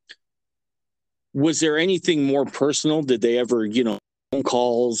 Was there anything more personal? Did they ever, phone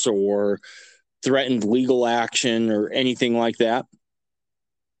calls or threatened legal action or anything like that?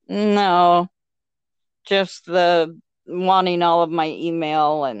 No, just the wanting all of my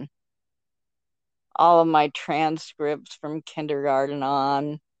email and all of my transcripts from kindergarten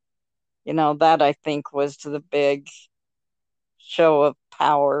on. That I think was the big show of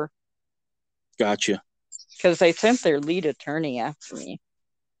power. Gotcha. Because they sent their lead attorney after me.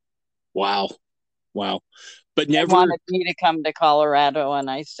 Wow. But They never. wanted me to come to Colorado, and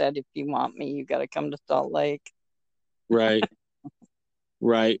I said, if you want me, you got to come to Salt Lake. Right.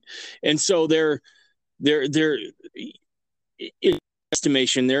 Right. And so they're in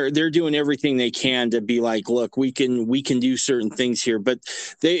estimation, they're doing everything they can to be like, look, we can do certain things here, but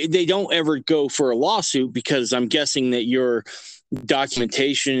they don't ever go for a lawsuit because I'm guessing that your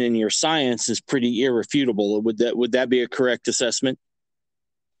documentation and your science is pretty irrefutable. Would that be a correct assessment?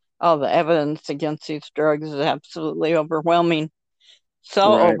 Oh, the evidence against these drugs is absolutely overwhelming.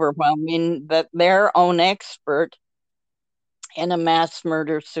 So Right. overwhelming that their own expert in a mass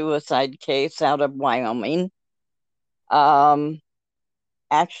murder suicide case out of Wyoming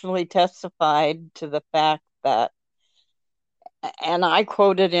actually testified to the fact that, and I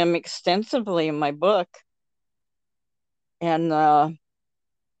quoted him extensively in my book, and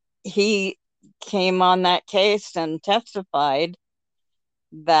he came on that case and testified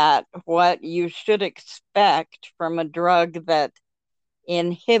that what you should expect from a drug that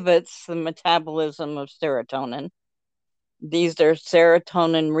inhibits the metabolism of serotonin. These are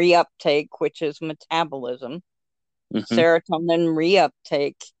serotonin reuptake, which is metabolism. Mm-hmm. Serotonin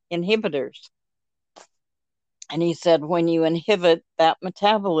reuptake inhibitors. And he said, when you inhibit that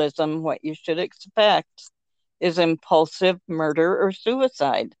metabolism, what you should expect is impulsive murder or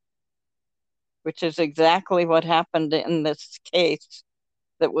suicide, which is exactly what happened in this case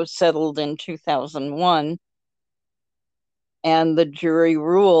that was settled in 2001. And the jury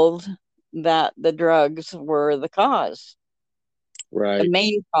ruled that the drugs were the cause, Right. the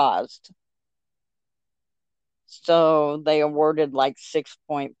main cause. So they awarded like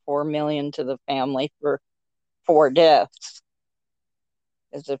 $6.4 million to the family for 4 deaths,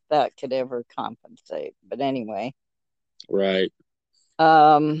 as if that could ever compensate. But anyway. Right.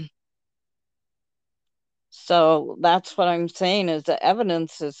 So that's what I'm saying is the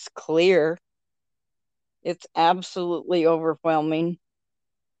evidence is clear. It's absolutely overwhelming.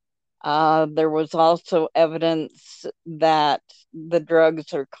 There was also evidence that the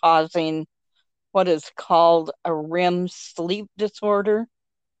drugs are causing what is called a REM sleep disorder.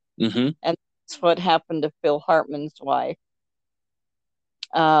 Mm-hmm. And that's what happened to Phil Hartman's wife.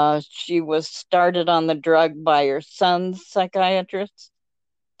 She was started on the drug by her son's psychiatrist,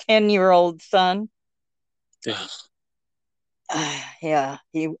 10-year-old son. Yeah,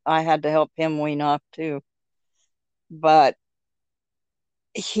 I had to help him wean off too. But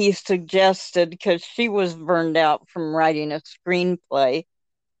he suggested, because she was burned out from writing a screenplay.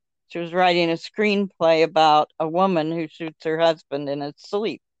 She was writing a screenplay about a woman who shoots her husband in his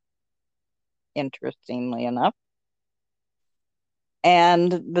sleep, interestingly enough.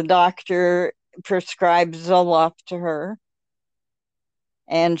 And the doctor prescribed Zoloft to her.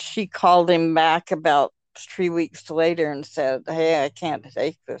 And she called him back about 3 weeks later and said, hey, I can't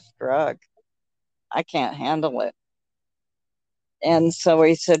take this drug. I can't handle it. And so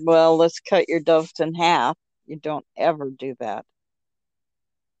he said, well, let's cut your dose in half. You don't ever do that.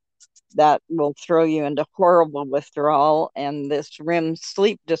 That will throw you into horrible withdrawal. And this REM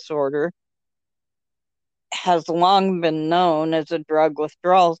sleep disorder has long been known as a drug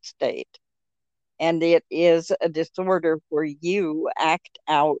withdrawal state. And it is a disorder where you act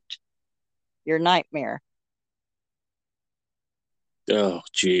out your nightmare. Oh,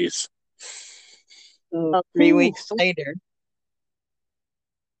 geez. 3 weeks later,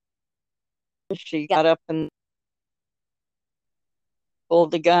 she got up and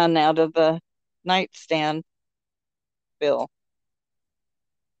pulled the gun out of the nightstand. Bill.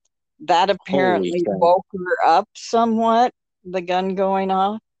 That apparently woke her up somewhat, the gun going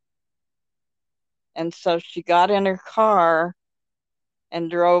off. And so she got in her car and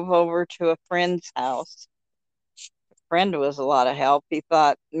drove over to a friend's house. A friend was a lot of help. He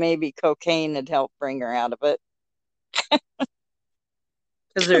thought maybe cocaine had helped bring her out of it.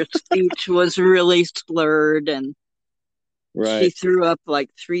 Because her speech was really slurred, and she threw up like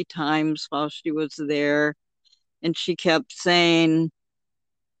 3 times while she was there. And she kept saying,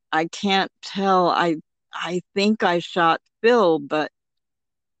 I can't tell. I think I shot Phil, but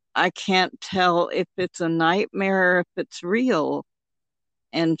I can't tell if it's a nightmare or if it's real.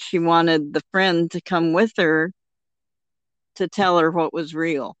 And she wanted the friend to come with her to tell her what was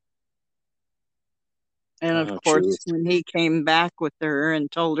real. And of course, jeez. when he came back with her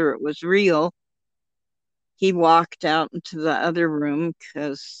and told her it was real, he walked out into the other room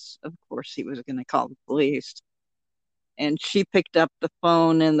because, of course, he was going to call the police. And she picked up the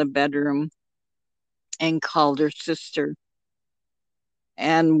phone in the bedroom and called her sister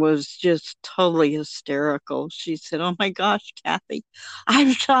and was just totally hysterical. She said, "Oh my gosh, Kathy,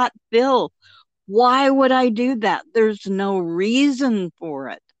 I've shot Phil. Why would I do that? There's no reason for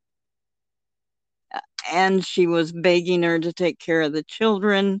it." And she was begging her to take care of the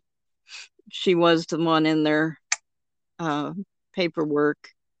children. She was the one in their paperwork,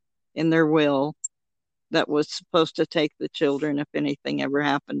 in their will, that was supposed to take the children if anything ever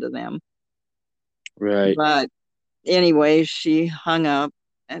happened to them. Right. But anyway, she hung up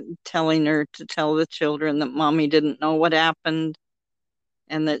and telling her to tell the children that mommy didn't know what happened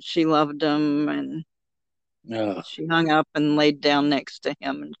and that she loved them. And she hung up and laid down next to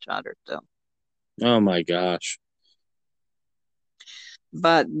him and shot herself. Oh my gosh.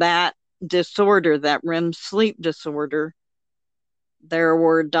 But that disorder, that REM sleep disorder, there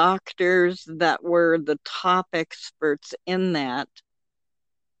were doctors that were the top experts in that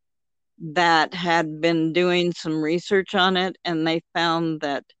had been doing some research on it, and they found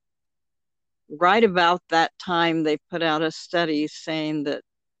that right about that time they put out a study saying that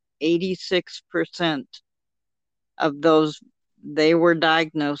 86% of those they were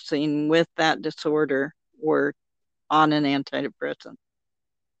diagnosing with that disorder were on an antidepressant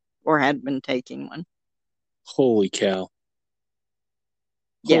or had been taking one. Holy cow.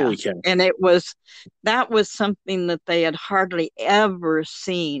 Yeah. Holy cow. And that was something that they had hardly ever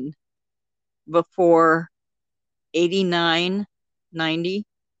seen before 89, 90,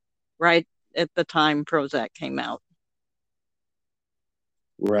 right at the time Prozac came out.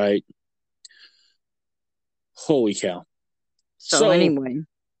 Right. Holy cow. So anyway,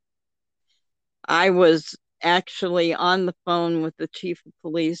 I was actually on the phone with the chief of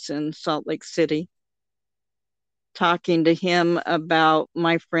police in Salt Lake City, talking to him about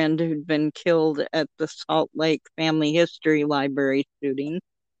my friend who'd been killed at the Salt Lake Family History Library shooting,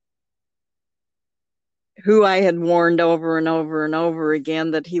 who I had warned over and over and over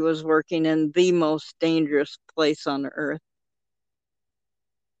again that he was working in the most dangerous place on earth,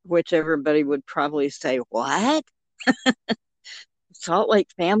 which everybody would probably say, "What? Salt Lake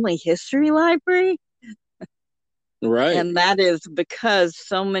Family History Library?" Right. And that is because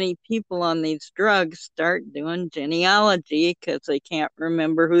so many people on these drugs start doing genealogy because they can't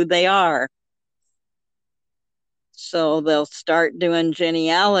remember who they are. So they'll start doing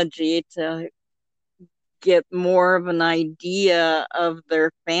genealogy to get more of an idea of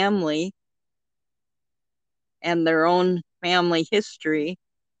their family and their own family history,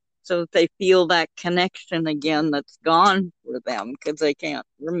 so that they feel that connection again that's gone for them because they can't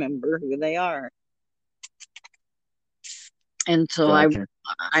remember who they are. And so Gotcha.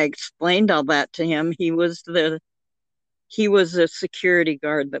 I explained all that to him. He was a security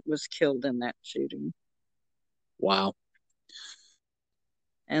guard that was killed in that shooting. Wow.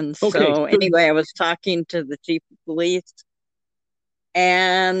 And so anyway, I was talking to the chief of police,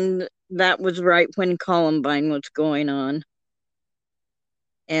 and that was right when Columbine was going on.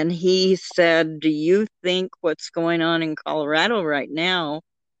 And he said, "Do you think what's going on in Colorado right now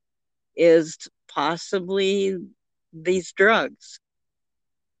is possibly these drugs?"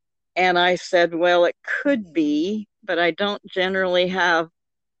 And I said, "Well, it could be, but I don't generally have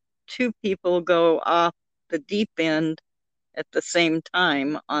two people go off the deep end at the same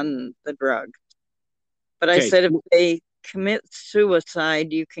time on the drug. But I said, if they commit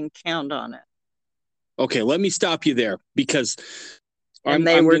suicide, you can count on it." Okay, let me stop you there because and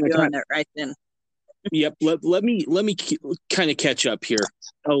they were doing it right then. Yep. Let me kind of catch up here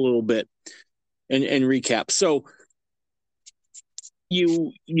a little bit and recap. So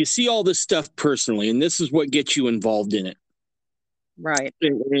you see all this stuff personally, and this is what gets you involved in it. Right.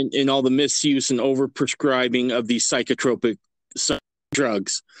 In all the misuse and overprescribing of these psychotropic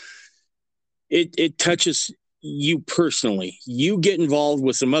drugs. It touches you personally. You get involved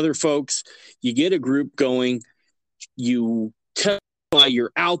with some other folks. You get a group going. You testify.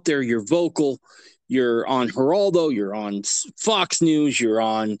 You're out there. You're vocal. You're on Geraldo. You're on Fox News. You're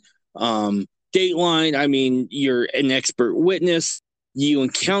on Dateline. I mean, you're an expert witness. You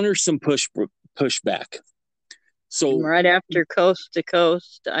encounter some pushback. So and right after Coast to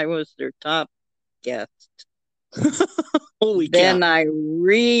Coast, I was their top guest. Holy cow. Then I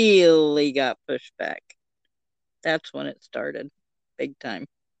really got pushed back. That's when it started, big time.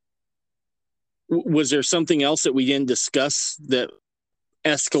 Was there something else that we didn't discuss that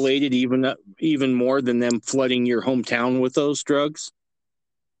escalated even more than them flooding your hometown with those drugs?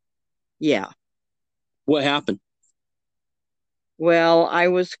 Yeah. What happened? Well, I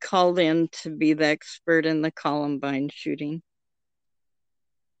was called in to be the expert in the Columbine shooting.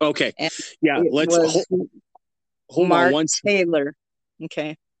 Okay. And Yeah, it let's was hold Mark on one Taylor.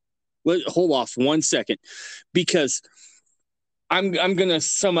 Okay. hold off 1 second, because I'm going to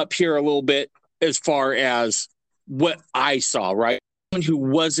sum up here a little bit as far as what I saw, right? Someone who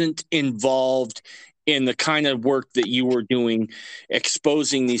wasn't involved in the kind of work that you were doing,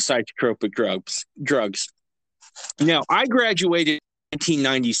 exposing these psychotropic drugs. Now, I graduated in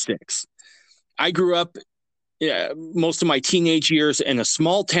 1996. I grew up most of my teenage years in a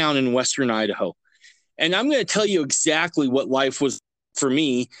small town in western Idaho. And I'm going to tell you exactly what life was for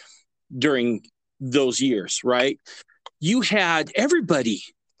me during those years, right? You had everybody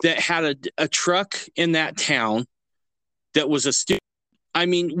that had a truck in that town that was a student. I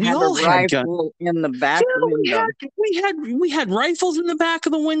mean, we Had all a had guns. rifle in the back window. We had rifles in the back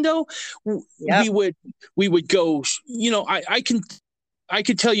of the window. Yep. We would go, I could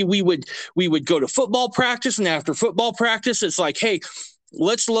tell you we would go to football practice, and after football practice, it's like, hey,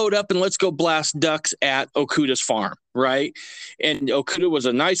 let's load up and let's go blast ducks at Okuda's farm, right? And Okuda was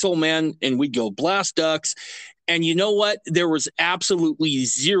a nice old man, and we'd go blast ducks. And you know what? There was absolutely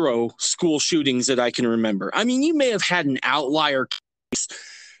zero school shootings that I can remember. I mean, you may have had an outlier case,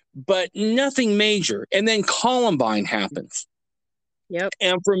 but nothing major. And then Columbine happens. Yep.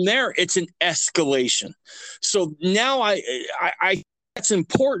 And from there, it's an escalation. So now I that's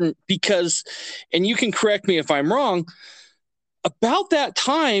important because, and you can correct me if I'm wrong, about that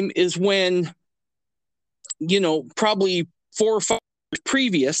time is when, probably 4 or 5 years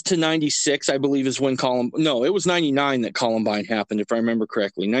previous to 96, I believe is when it was 99 that Columbine happened, if I remember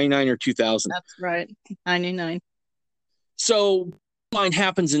correctly, 99 or 2000. That's right, 99. So Columbine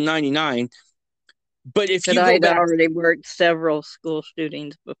happens in 99. But if you go I'd back, already worked several school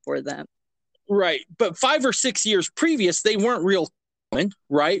shootings before that. right, but 5 or 6 years previous, they weren't real common,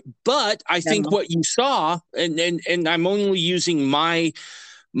 right? But I think what you saw, and I'm only using my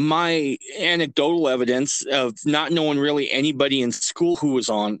anecdotal evidence of not knowing really anybody in school who was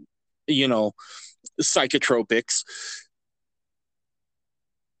on, psychotropics.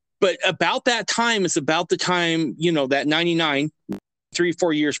 But about that time is about the time, that 99,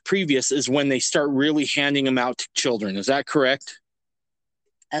 3-4 years previous is when they start really handing them out to children. Is that correct?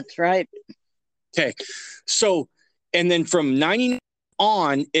 That's right. Okay. So, and then from 99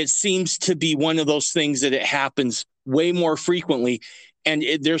 on, it seems to be one of those things that it happens way more frequently, and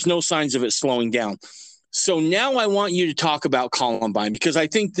there's no signs of it slowing down. So now I want you to talk about Columbine, because I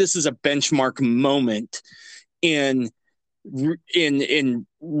think this is a benchmark moment in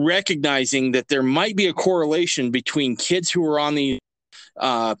recognizing that there might be a correlation between kids who are on the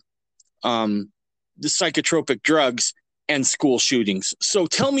psychotropic drugs and school shootings. So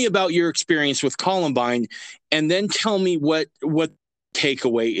tell me about your experience with Columbine, and then tell me what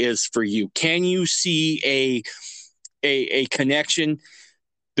takeaway is for you. Can you see a connection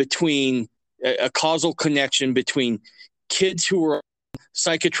between a causal connection between kids who are on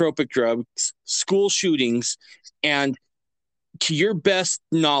psychotropic drugs, school shootings, and, to your best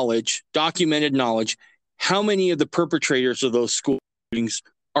knowledge, documented knowledge, how many of the perpetrators of those school shootings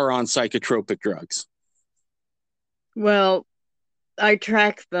are on psychotropic drugs? Well, I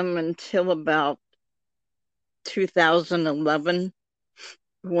tracked them until about 2011,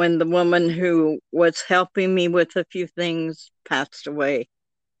 when the woman who was helping me with a few things passed away.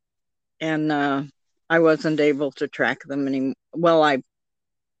 And I wasn't able to track them anymore. Well, I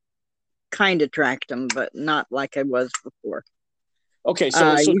kind of tracked them, but not like I was before. Okay,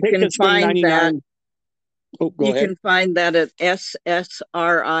 so you take can us from find 99. that. Oh, go you ahead. can find that at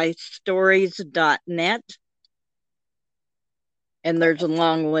ssristories.net. And there's a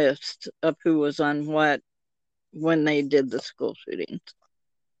long list of who was on what when they did the school shootings.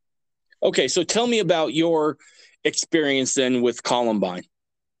 Okay, so tell me about your experience then with Columbine.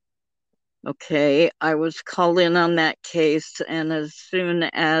 Okay, I was called in on that case, and as soon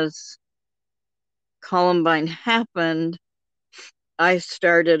as Columbine happened, I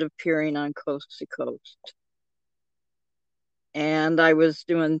started appearing on Coast to Coast. And I was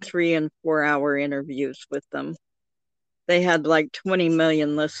doing 3 and 4 hour interviews with them. They had like 20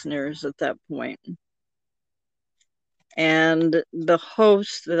 million listeners at that point. And the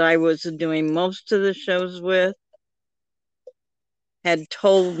host that I was doing most of the shows with had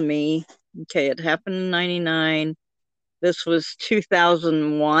told me, okay, it happened in 99. This was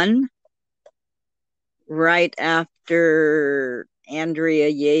 2001. right after Andrea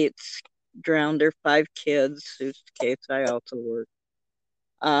Yates drowned her 5 kids, whose case I also worked.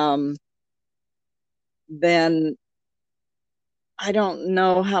 Then I don't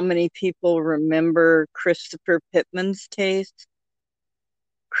know how many people remember Christopher Pittman's case.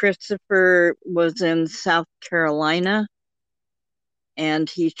 Christopher was in South Carolina, and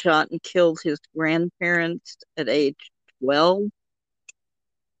he shot and killed his grandparents at age 12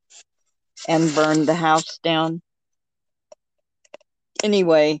 and burned the house down.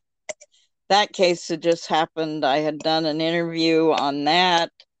 Anyway, that case had just happened. I had done an interview on that.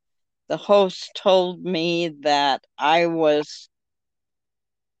 The host told me that I was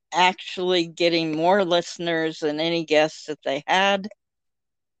actually getting more listeners than any guests that they had.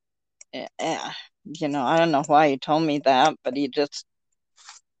 You know, I don't know why he told me that, but he just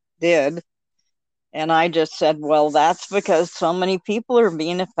did. And I just said, well, that's because so many people are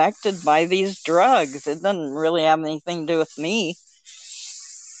being affected by these drugs. It doesn't really have anything to do with me.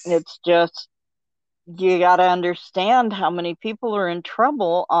 It's just, you got to understand how many people are in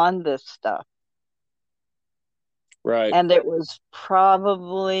trouble on this stuff. Right. And it was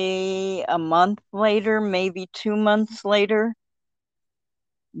probably a month later, maybe 2 months later,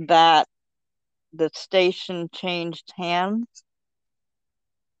 that the station changed hands,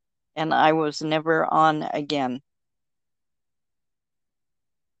 and I was never on again.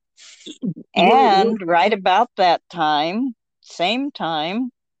 And right about that time, same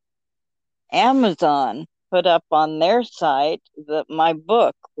time, Amazon put up on their site that my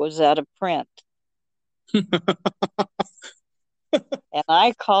book was out of print. And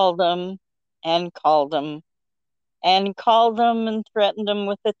I called them and called them and called them and threatened them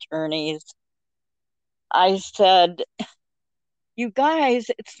with attorneys. I said, you guys,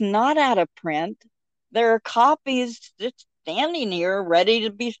 it's not out of print. There are copies just standing here ready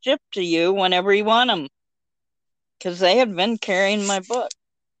to be shipped to you whenever you want them. Because they had been carrying my book.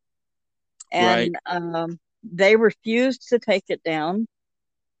 And they refused to take it down.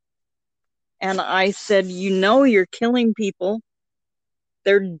 And I said, you know, you're killing people.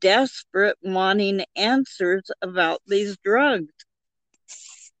 They're desperate, wanting answers about these drugs.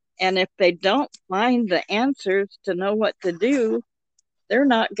 And if they don't find the answers to know what to do, they're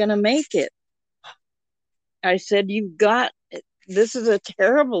not going to make it. I said, this is a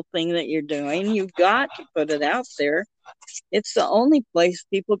terrible thing that you're doing. You've got to put it out there. It's the only place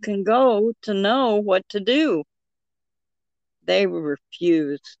people can go to know what to do. They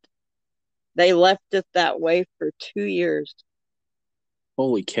refused. They left it that way for 2 years.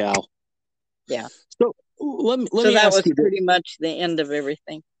 Holy cow. Yeah. So let me that ask was you pretty much the end of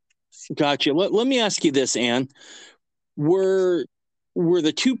everything. Gotcha. Let me ask you this, Ann. Were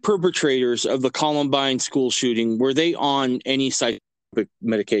the 2 perpetrators of the Columbine school shooting, were they on any psychotropic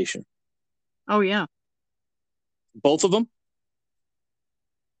medication? Oh, yeah. Both of them?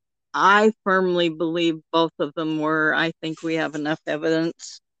 I firmly believe both of them were. I think we have enough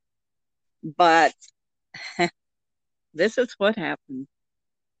evidence. But this is what happened.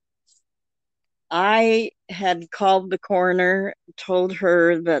 I had called the coroner, told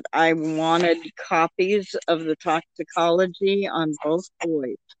her that I wanted copies of the toxicology on both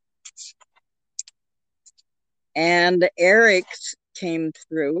boys. And Eric's came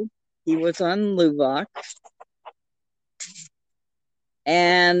through. He was on Luvox.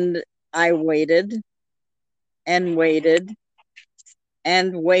 And I waited and waited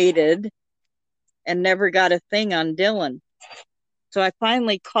and waited and never got a thing on Dylan. So I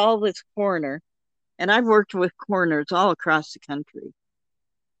finally called this coroner. And I've worked with coroners all across the country,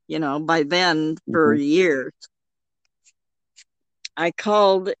 you know, by then for years. I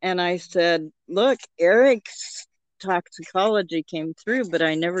called and I said, look, Eric's toxicology came through, but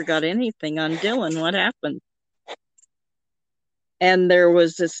I never got anything on Dylan. What happened? And there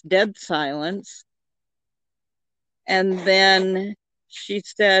was this dead silence. And then she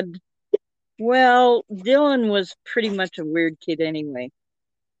said, well, Dylan was pretty much a weird kid anyway.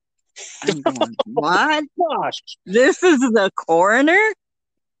 I'm going, what? Gosh. This is the coroner?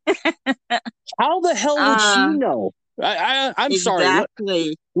 How the hell would she know? I'm sorry.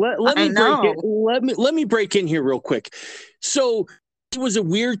 Exactly. Let me break in here real quick. So he was a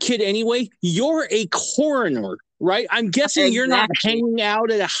weird kid anyway. You're a coroner, right? I'm guessing You're not hanging out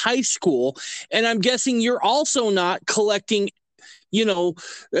at a high school, and I'm guessing you're also not collecting,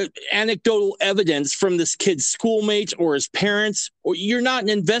 anecdotal evidence from this kid's schoolmates or his parents, or you're not an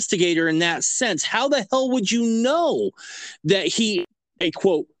investigator in that sense. How the hell would you know that he, a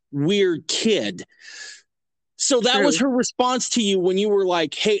quote, weird kid? So that was her response to you when you were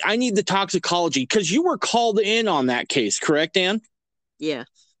like, hey, I need the toxicology, because you were called in on that case, correct, Ann? Yes.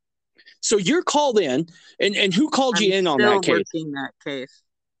 So you're called in, and who called you in on that case? Working that case.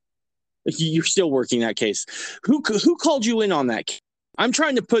 You're still working that case. Who called you in on that case? I'm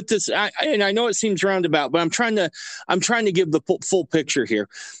trying to put this, and I know it seems roundabout, but I'm trying to give the full picture here.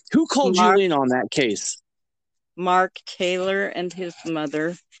 Who called you in on that case? Mark Taylor and his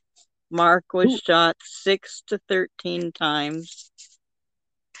mother. Mark was shot 6 to 13 times.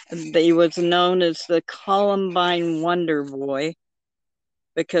 He was known as the Columbine Wonder Boy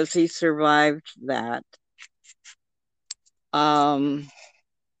because he survived that.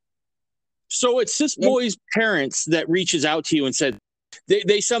 So it's this boy's parents that reaches out to you and said,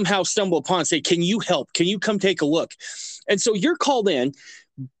 they somehow stumble upon and say, can you help? Can you come take a look? And so you're called in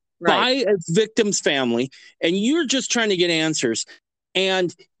by a victim's family, and you're just trying to get answers.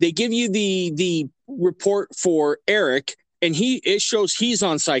 And they give you the report for Eric, and it shows he's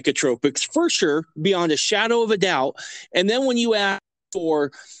on psychotropics for sure, beyond a shadow of a doubt. And then when you ask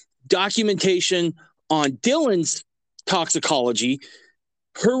for documentation on Dylan's toxicology,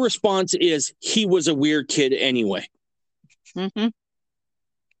 her response is he was a weird kid anyway. Mm-hmm.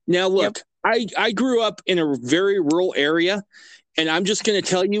 Now, look, I grew up in a very rural area, and I'm just going to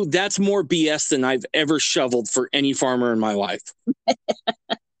tell you that's more BS than I've ever shoveled for any farmer in my life.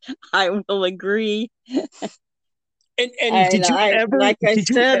 I will agree. And did you ever? Like I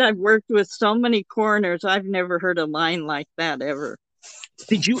said, I've worked with so many coroners. I've never heard a line like that ever.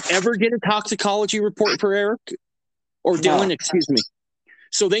 Did you ever get a toxicology report for Eric or Dylan? No. Excuse me.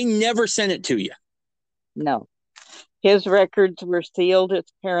 So they never sent it to you? No. His records were sealed. His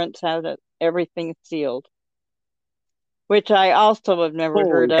parents had everything sealed, which I also have never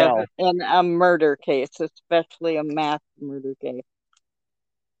heard of in a murder case, especially a mass murder case.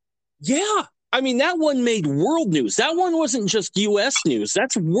 Yeah. I mean, that one made world news. That one wasn't just U.S. news.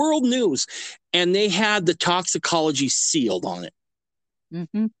 That's world news. And they had the toxicology sealed on it.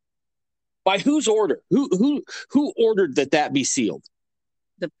 Mm-hmm. By whose order? Who ordered that be sealed?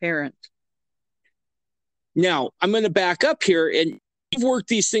 The parent. Now, I'm going to back up here, and you've worked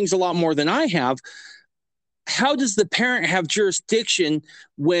these things a lot more than I have. How does the parent have jurisdiction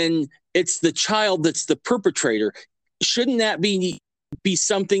when it's the child that's the perpetrator? Shouldn't that be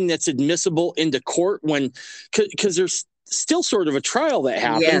something that's admissible into court when, because there's still sort of a trial that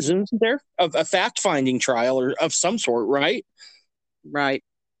happens, yes. Isn't there? A fact-finding trial or of some sort, right? Right.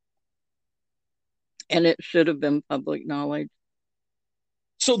 And it should have been public knowledge.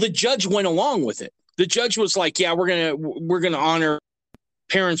 So the judge went along with it. The judge was like, yeah, we're gonna honor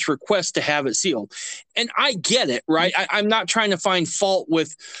parents' request to have it sealed. And I get it, right? I'm not trying to find fault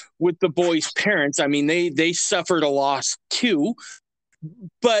with the boy's parents. I mean, they suffered a loss too.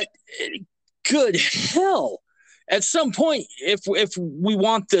 But good hell, at some point, if we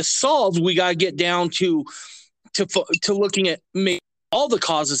want this solved, we got to get down to looking at all the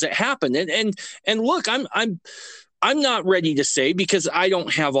causes that happened. And look, I'm not ready to say, because I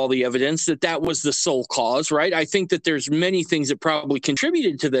don't have all the evidence that was the sole cause, right? I think that there's many things that probably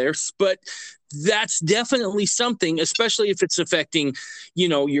contributed to this, but that's definitely something, especially if it's affecting,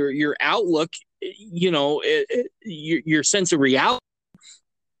 your outlook, your sense of reality.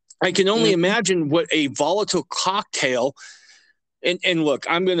 I can only imagine what a volatile cocktail. And look,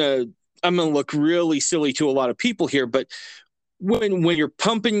 I'm gonna look really silly to a lot of people here, but when you're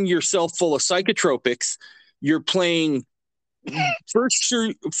pumping yourself full of psychotropics, you're playing first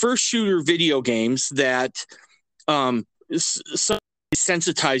shooter video games that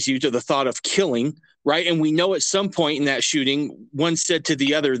sensitize you to the thought of killing, right? And we know at some point in that shooting, one said to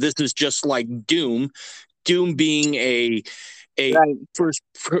the other, "This is just like Doom." Doom being a right. First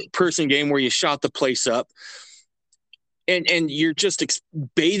person game where you shot the place up, and you're just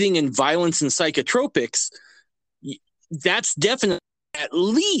bathing in violence and psychotropics. That's definitely at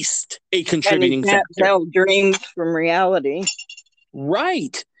least a contributing factor. Tell dreams from reality,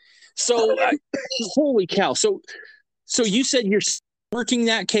 right? So, holy cow! So you said you're working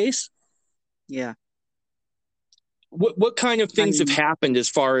that case? Yeah. What kind of things have happened as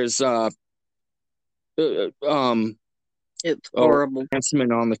far as it's horrible.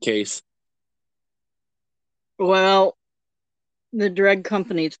 Advancement on the case. Well, the drug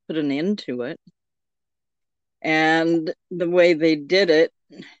companies put an end to it. And the way they did it,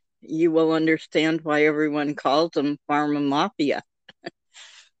 you will understand why everyone calls them pharma mafia.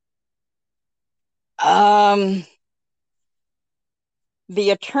 The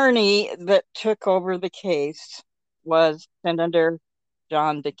attorney that took over the case was Senator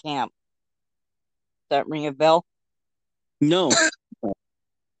John DeCamp. Does that ring a bell? No.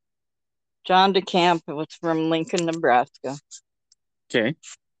 John DeCamp was from Lincoln, Nebraska. Okay.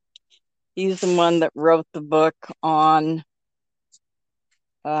 He's the one that wrote the book on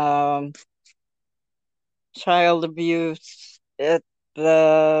child abuse at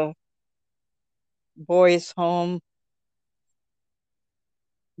the boys' home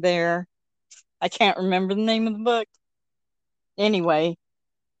there. I can't remember the name of the book. Anyway,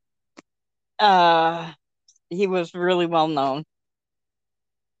 he was really well known.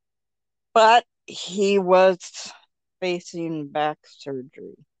 But he was facing back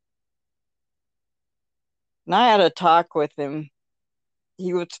surgery. And I had a talk with him.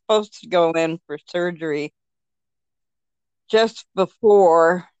 He was supposed to go in for surgery just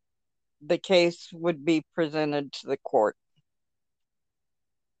before the case would be presented to the court.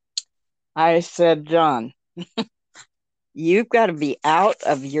 I said, John, you've got to be out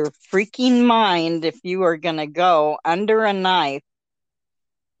of your freaking mind if you are going to go under a knife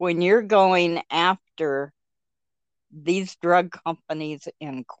when you're going after these drug companies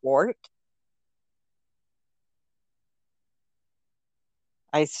in court.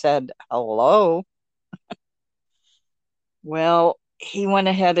 I said, hello? Well, he went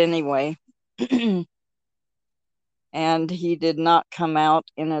ahead anyway. And he did not come out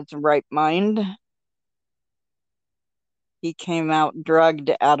in his right mind. He came out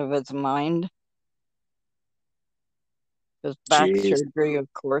drugged out of his mind. His back surgery, of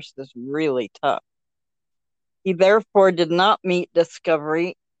course, is really tough. He therefore did not meet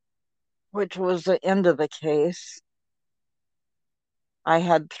discovery, which was the end of the case. I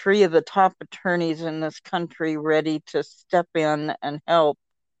had 3 of the top attorneys in this country ready to step in and help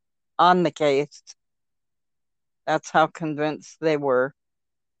on the case. That's how convinced they were.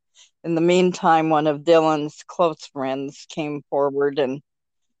 In the meantime, one of Dylan's close friends came forward and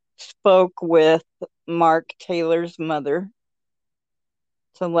spoke with Mark Taylor's mother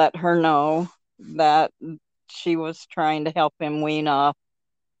to let her know that she was trying to help him wean off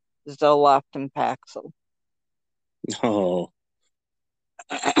Zoloft and Paxil. Oh.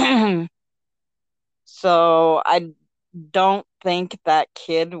 So I don't think that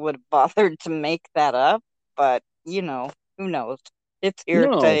kid would have bothered to make that up, but who knows? It's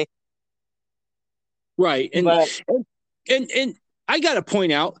hearsay. No. Right. And I got to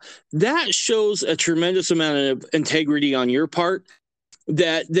point out that shows a tremendous amount of integrity on your part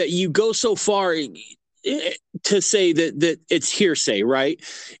that you go so far to say that it's hearsay, right?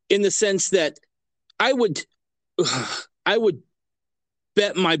 In the sense that I would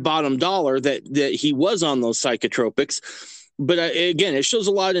bet my bottom dollar that he was on those psychotropics. But again, it shows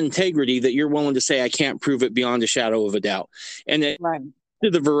a lot of integrity that you're willing to say I can't prove it beyond a shadow of a doubt. And right. To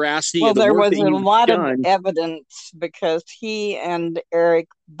the veracity of the work that you've done. Well, there was a lot of evidence because he and Eric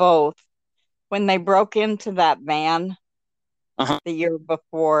both, when they broke into that van the year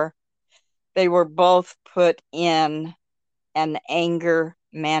before, they were both put in an anger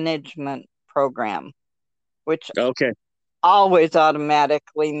management program, which always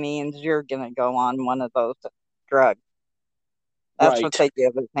automatically means you're going to go on one of those drugs. That's what they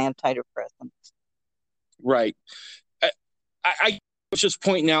give as antidepressants. Right. I was just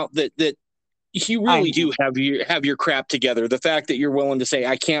pointing out that you really do have your crap together. The fact that you're willing to say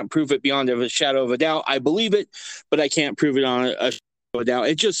I can't prove it beyond a shadow of a doubt, I believe it, but I can't prove it on a shadow of a doubt.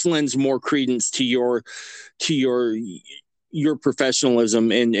 It just lends more credence to your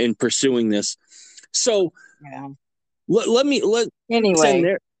professionalism in pursuing this. So let's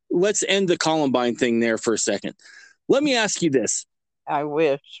end the Columbine thing there for a second. Let me ask you this. I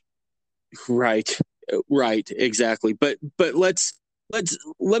wish. Right, exactly. But let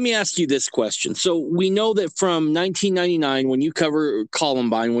me ask you this question. So we know that from 1999, when you cover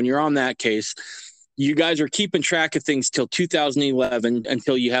Columbine, when you're on that case, you guys are keeping track of things till 2011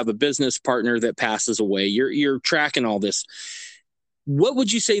 until you have a business partner that passes away. You're tracking all this. What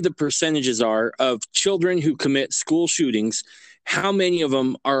would you say the percentages are of children who commit school shootings? How many of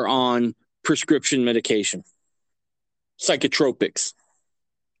them are on prescription medication? Psychotropics?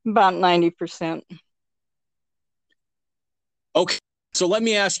 About 90%. Okay. So let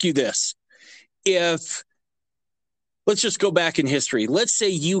me ask you this. Let's just go back in history. Let's say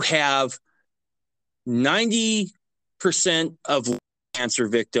you have 90% of cancer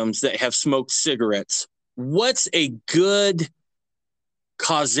victims that have smoked cigarettes. What's a good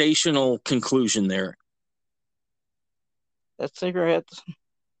causational conclusion there? That cigarettes.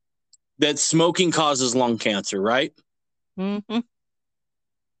 That smoking causes lung cancer, right? Mm-hmm.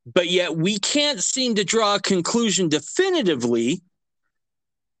 But yet we can't seem to draw a conclusion definitively.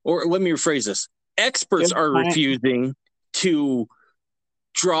 Or let me rephrase this. Experts are refusing to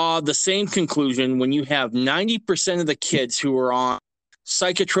draw the same conclusion when you have 90% of the kids who are on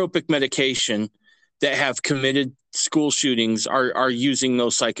psychotropic medication that have committed school shootings are using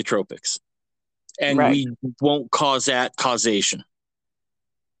those psychotropics. And we won't cause that causation.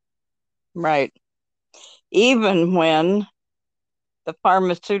 Right. Even when the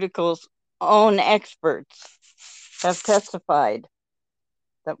pharmaceuticals' own experts have testified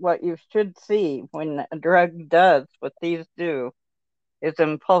that what you should see when a drug does what these do is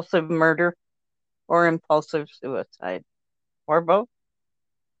impulsive murder or impulsive suicide, or both.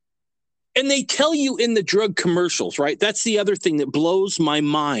 And they tell you in the drug commercials, right? That's the other thing that blows my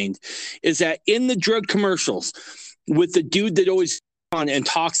mind, is that in the drug commercials, with the dude that always on and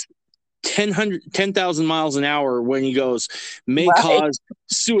talks 10,000 miles an hour when he goes, may Right. cause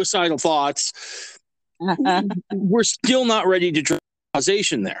suicidal thoughts, we're still not ready to draw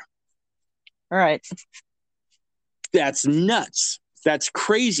causation there. Right. That's nuts. That's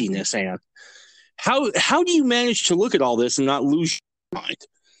craziness, Ann. How do you manage to look at all this and not lose your mind?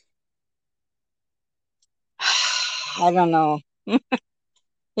 I don't know.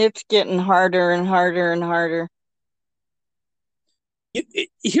 It's getting harder and harder and harder.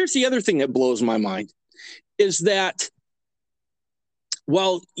 Here's the other thing that blows my mind, is that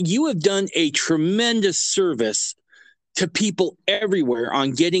while you have done a tremendous service to people everywhere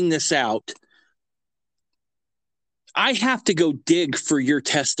on getting this out, I have to go dig for your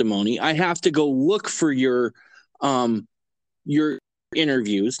testimony. I have to go look for your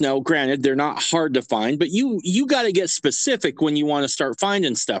interviews. Now, granted, they're not hard to find, but you got to get specific when you want to start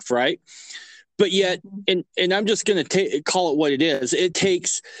finding stuff, right? But yet, and I'm just going to call it what it is. It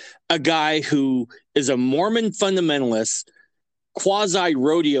takes a guy who is a Mormon fundamentalist, quasi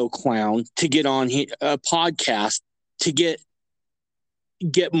rodeo clown, to get on a podcast to get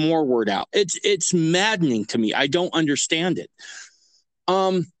more word out. It's maddening to me. I don't understand it.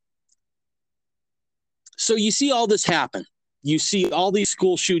 So you see all this happen. You see all these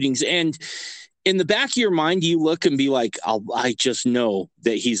school shootings, and in the back of your mind, you look and be like, I just know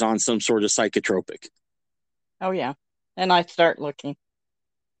that he's on some sort of psychotropic. Oh, yeah. And I start looking.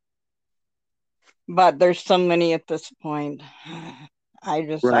 But there's so many at this point.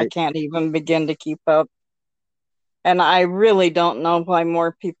 I can't even begin to keep up. And I really don't know why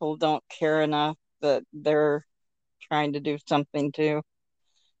more people don't care enough that they're trying to do something too.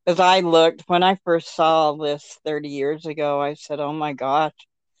 Because I looked, when I first saw this 30 years ago, I said, oh my gosh,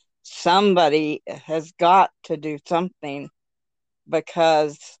 somebody has got to do something,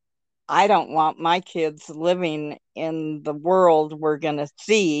 because I don't want my kids living in the world we're going to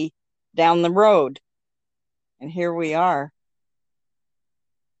see down the road. And here we are.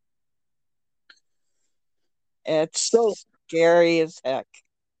 It's so scary as heck.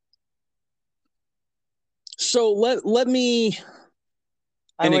 So let me.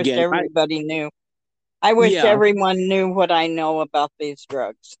 I wish everybody knew. I wish everyone knew what I know about these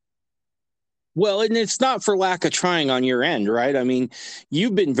drugs. Well, and it's not for lack of trying on your end, right? I mean,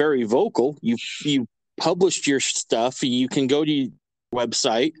 you've been very vocal. You published your stuff. You can go to your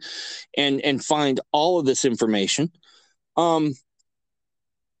website and find all of this information.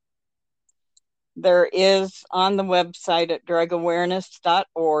 There is on the website at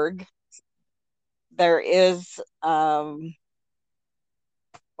drugawareness.org. There is, what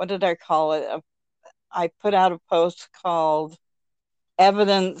did I call it? I put out a post called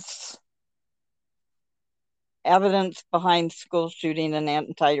Evidence Behind School Shooting and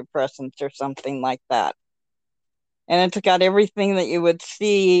Antidepressants, or something like that. And it's got everything that you would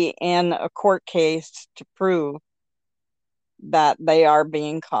see in a court case to prove that they are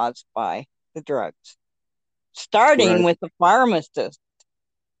being caused by the drugs. Starting with the pharmacist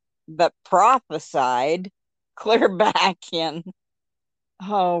that prophesied clear back in,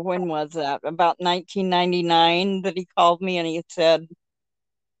 when was that? About 1999, that he called me and he said,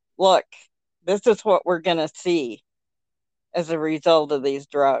 look, this is what we're going to see as a result of these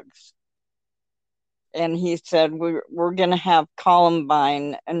drugs. And he said, we're going to have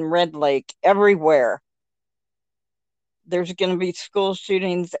Columbine and Red Lake everywhere. There's going to be school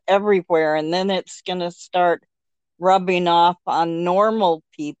shootings everywhere. And then it's going to start rubbing off on normal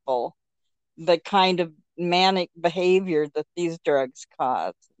people, the kind of manic behavior that these drugs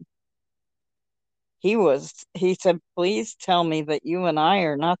cause. He said, please tell me that you and I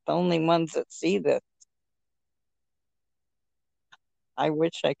are not the only ones that see this. I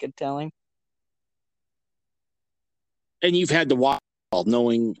wish I could tell him. And you've had to watch,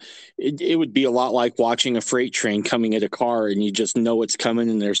 knowing it would be a lot like watching a freight train coming at a car, and you just know it's coming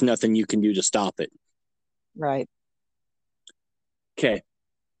and there's nothing you can do to stop it. Right. Okay.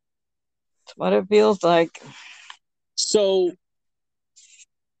 That's what it feels like. So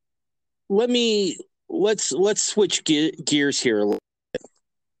let's switch gears here a little bit.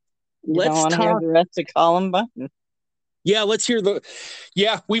 You don't want to hear the rest of Columbine? Yeah, let's hear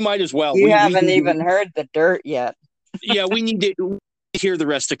we might as well. You haven't even heard the dirt yet. Yeah, we need to. hear the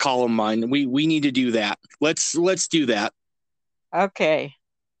rest of Columbine. We need to do that. Let's do that. Okay.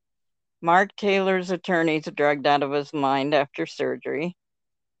 Mark Taylor's attorney's drugged out of his mind after surgery.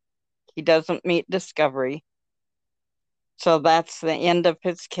 He doesn't meet discovery. So that's the end of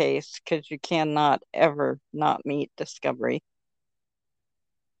his case, because you cannot ever not meet discovery.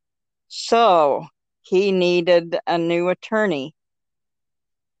 So he needed a new attorney.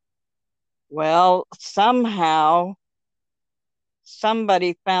 Well, somehow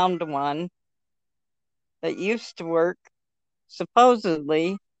somebody found one that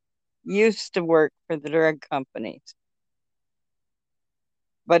supposedly used to work for the drug companies.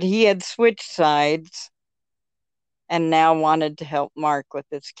 But he had switched sides and now wanted to help Mark with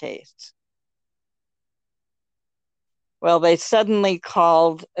his case. Well, they suddenly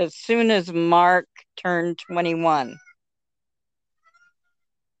called as soon as Mark turned 21.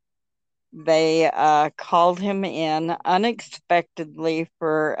 They called him in unexpectedly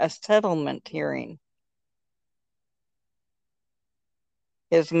for a settlement hearing.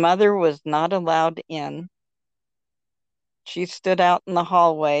 His mother was not allowed in. She stood out in the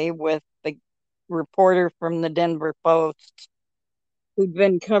hallway with the reporter from the Denver Post who'd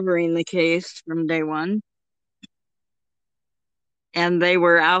been covering the case from day one. And they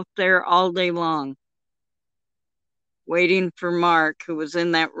were out there all day long, waiting for Mark, who was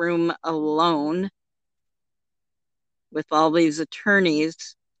in that room alone with all these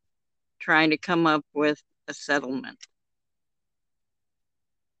attorneys trying to come up with a settlement.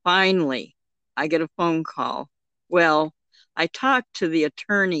 Finally, I get a phone call. Well, I talked to the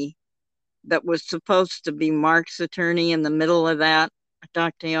attorney that was supposed to be Mark's attorney in the middle of that. I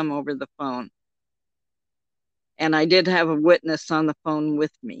talked to him over the phone. And I did have a witness on the phone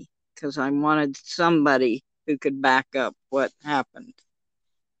with me because I wanted somebody who could back up what happened.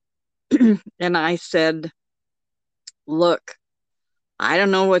 And I said, look, I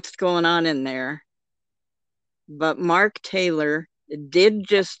don't know what's going on in there, but Mark Taylor did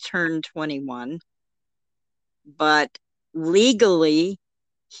just turn 21, but legally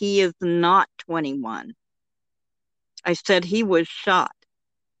he is not 21. I said he was shot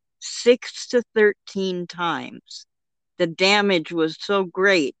 6 to 13 times. The damage was so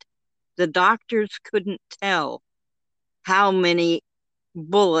great, the doctors couldn't tell how many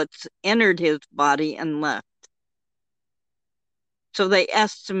bullets entered his body and left. So they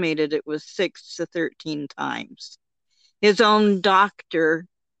estimated it was 6 to 13 times. His own doctor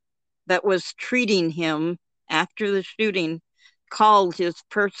that was treating him after the shooting called his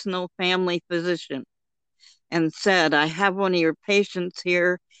personal family physician and said, I have one of your patients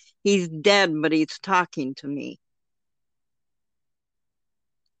here. He's dead, but he's talking to me.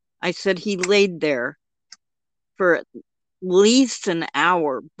 I said he laid there for at least an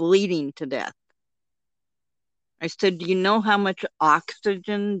hour, bleeding to death. I said, do you know how much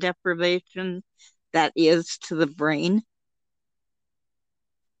oxygen deprivation that is to the brain?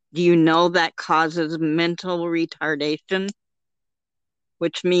 Do you know that causes mental retardation,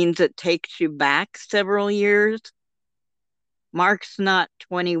 which means it takes you back several years? Mark's not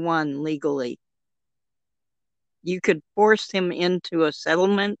 21 legally. You could force him into a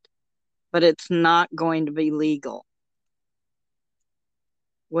settlement, but it's not going to be legal.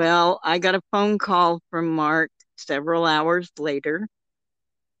 Well, I got a phone call from Mark several hours later,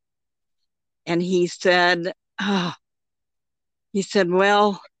 and he said,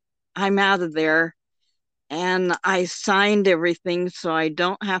 well, I'm out of there, and I signed everything so I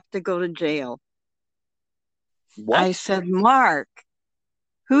don't have to go to jail. What? I said, Mark,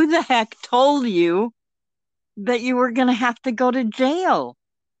 who the heck told you that you were going to have to go to jail?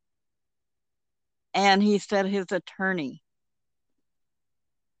 And he said his attorney.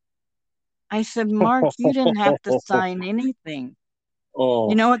 I said, Mark, you didn't have to sign anything. Oh.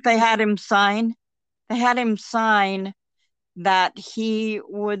 You know what they had him sign? They had him sign that he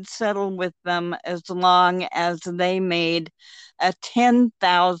would settle with them as long as they made a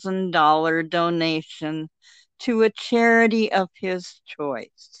 $10,000 donation to a charity of his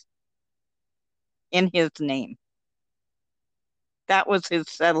choice in his name. That was his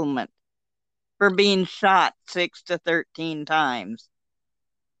settlement for being shot 6 to 13 times.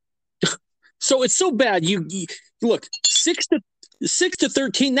 So it's so bad. You look, 6 to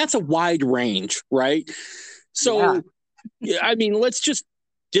 13, that's a wide range, right? So, yeah. I mean, let's just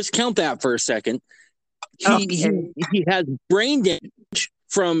discount that for a second. He has brain damage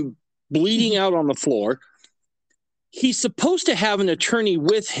from bleeding out on the floor. He's supposed to have an attorney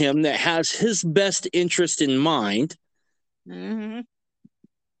with him that has his best interest in mind. Mm-hmm.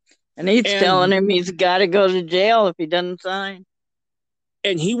 And he's telling him he's got to go to jail if he doesn't sign.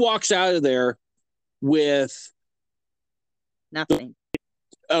 And he walks out of there with nothing.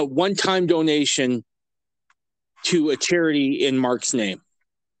 a one-time donation to a charity in Mark's name.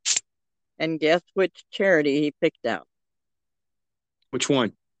 And guess which charity he picked out? Which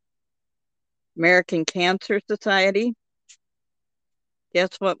one? American Cancer Society. Guess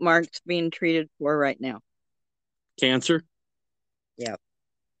what Mark's being treated for right now? Cancer? Yep.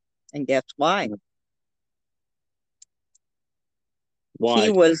 And guess why? Why?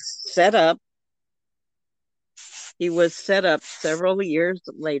 He was set up several years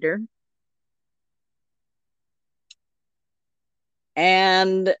later.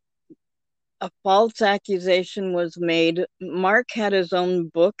 And a false accusation was made. Mark had his own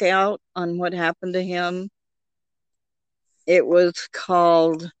book out on what happened to him. It was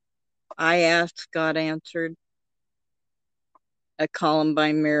called I Asked, God Answered, a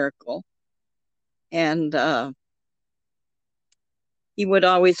Columbine Miracle. And he would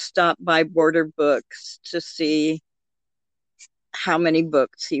always stop by Border Books to see how many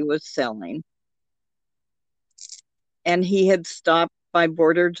books he was selling. And he had stopped by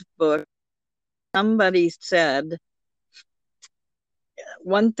Border's book. Somebody said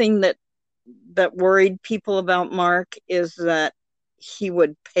one thing that worried people about Mark is that he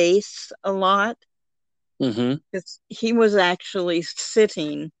would pace a lot. Because he was actually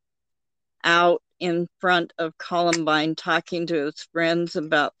sitting out in front of Columbine talking to his friends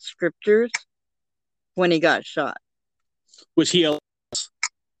about scriptures when he got shot. Was he a...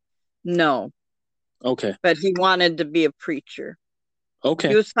 No. Okay. But he wanted to be a preacher. Okay.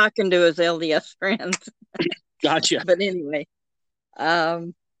 He was talking to his LDS friends. Gotcha. But anyway,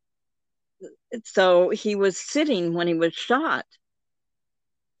 so he was sitting when he was shot.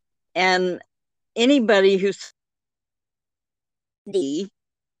 And anybody who's something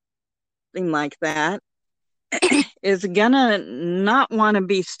like that is gonna not want to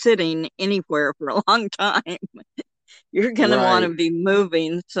be sitting anywhere for a long time. You're gonna want to be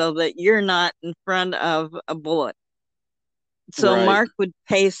moving so that you're not in front of a bullet. So Mark would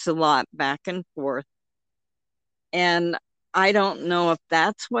pace a lot back and forth. And I don't know if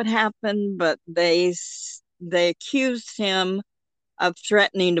that's what happened, but they accused him of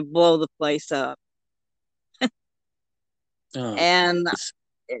threatening to blow the place up. And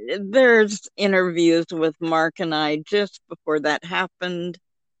there's interviews with Mark and I just before that happened,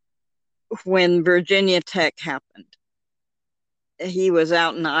 when Virginia Tech happened. He was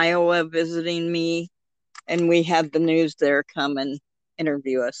out in Iowa visiting me, and we had the news there come and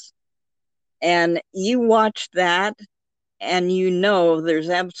interview us. And you watch that, and you know there's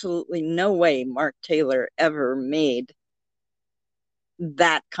absolutely no way Mark Taylor ever made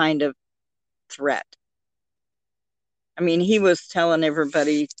that kind of threat. I mean, he was telling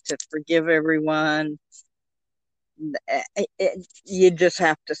everybody to forgive everyone. You just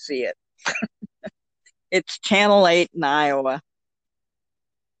have to see it. It's Channel 8 in Iowa.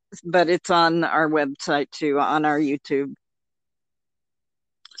 But it's on our website too, on our YouTube.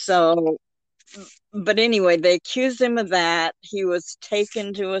 So, but anyway, they accused him of that. He was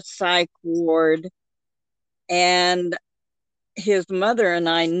taken to a psych ward. And his mother and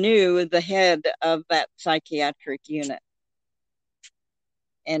I knew the head of that psychiatric unit.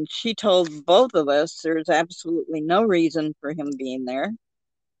 And she told both of us there's absolutely no reason for him being there.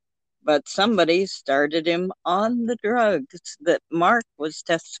 But somebody started him on the drugs that Mark was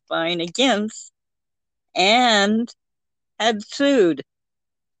testifying against and had sued.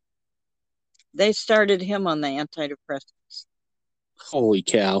 They started him on the antidepressants. Holy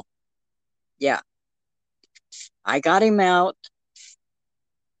cow. Yeah. I got him out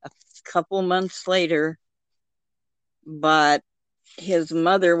a couple months later, but his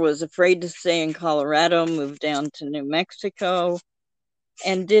mother was afraid to stay in Colorado, moved down to New Mexico,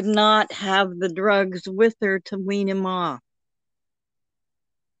 and did not have the drugs with her to wean him off.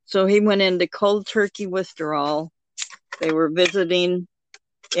 So he went into cold turkey withdrawal. They were visiting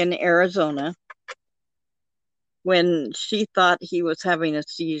in Arizona when she thought he was having a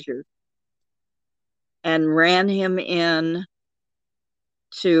seizure and ran him in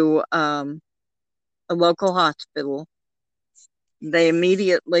to a local hospital. They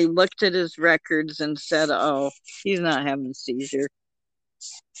immediately looked at his records and said, oh, he's not having a seizure.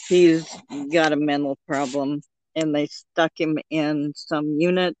 He's got a mental problem. And they stuck him in some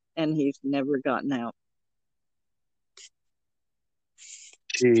unit, and he's never gotten out.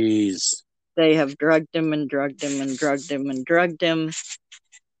 Jeez. They have drugged him and drugged him and drugged him and drugged him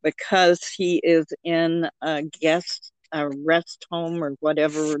because he is in a rest home or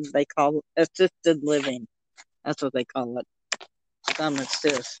whatever they call it, assisted living. That's what they call it. Some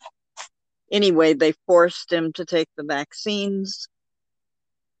assist. Anyway, they forced him to take the vaccines.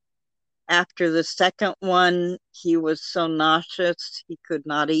 after the second one, he was so nauseous he could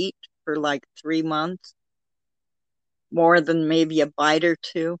not eat for like 3 months, more than maybe a bite or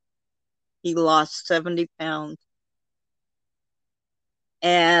two. He lost 70 pounds.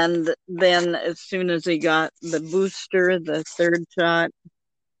 And then as soon as he got the booster, the third shot,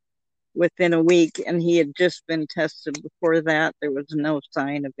 within a week, and he had just been tested before that, there was no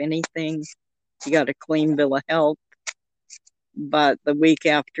sign of anything. He got a clean bill of health. But the week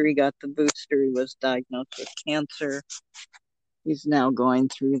after he got the booster, he was diagnosed with cancer. He's now going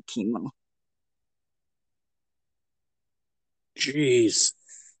through chemo. Jeez.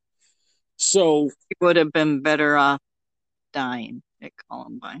 So he would have been better off dying at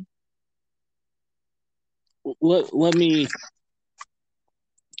Columbine. let me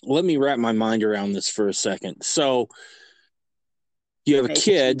wrap my mind around this for a second. So you have a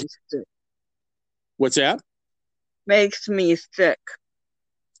kid. What's that? Makes me sick.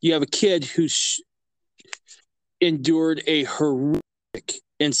 You have a kid who's endured a horrific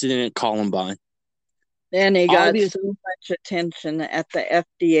incident at Columbine. And he got so much attention at the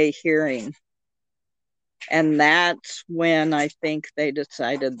FDA hearing. And that's when I think they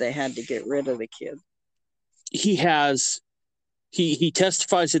decided they had to get rid of the kid. He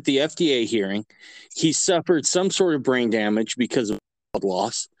testifies at the FDA hearing. He suffered some sort of brain damage because of blood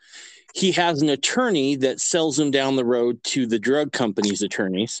loss. He has an attorney that sells him down the road to the drug company's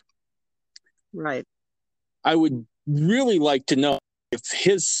attorneys. Right. I would really like to know if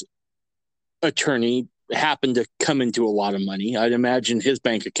his attorney happened to come into a lot of money. I'd imagine his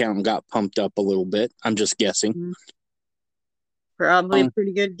bank account got pumped up a little bit. I'm just guessing. Probably a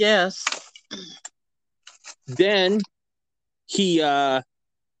pretty good guess. Then he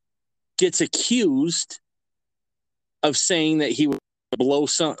gets accused of saying that he would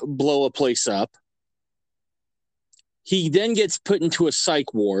blow a place up. He then gets put into a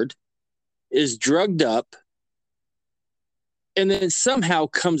psych ward, is drugged up, and then somehow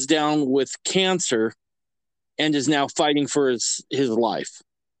comes down with cancer and is now fighting for his life.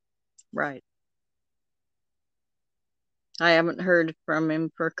 Right. I haven't heard from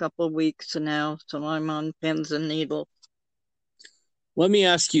him for a couple of weeks now, so I'm on pins and needles. Let me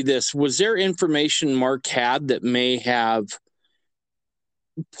ask you this. Was there information Mark had that may have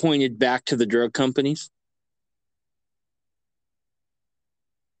pointed back to the drug companies?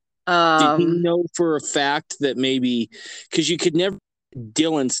 Did he know for a fact that maybe, because you could never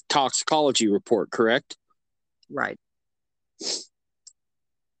Dylan's toxicology report, correct? Right.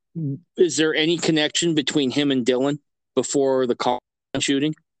 Is there any connection between him and Dylan before the Columbine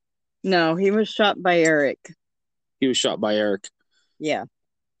shooting? No, he was shot by Eric. He was shot by Eric. Yeah.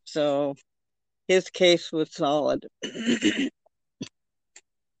 So his case was solid.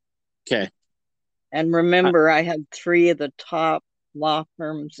 Okay. And remember, I had 3 of the top law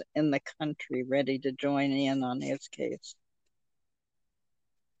firms in the country ready to join in on his case.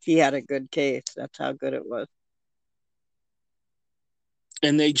 He had a good case. That's how good it was.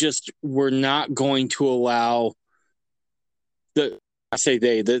 And they just were not going to allow the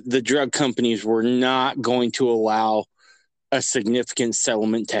drug companies were not going to allow a significant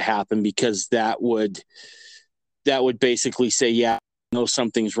settlement to happen, because that would basically say, yeah, no,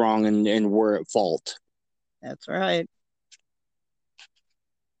 something's wrong and we're at fault. That's right.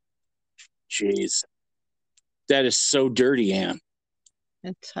 Jeez. That is so dirty, Ann.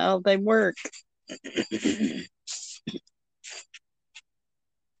 That's how they work.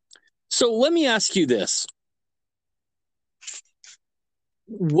 So let me ask you this.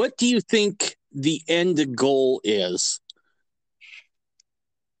 What do you think the end goal is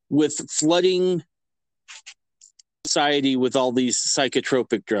with flooding society with all these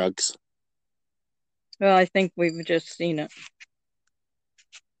psychotropic drugs? Well, I think we've just seen it.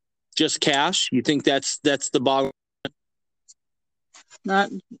 Just cash? You think that's the bottom? Not,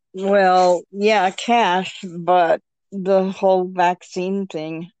 well, yeah, cash, but the whole vaccine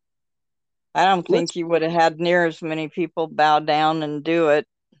thing, I don't think you would have had near as many people bow down and do it.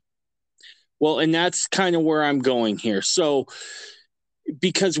 Well, and that's kind of where I'm going here. So,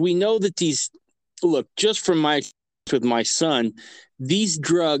 because we know that just from with my son, these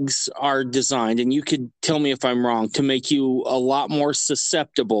drugs are designed, and you could tell me if I'm wrong, to make you a lot more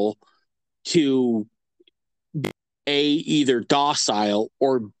susceptible to A, either docile,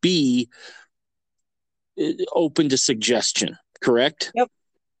 or B, open to suggestion, correct?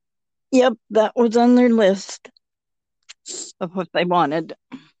 Yep, that was on their list of what they wanted.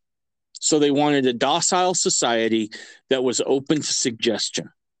 So they wanted a docile society that was open to suggestion.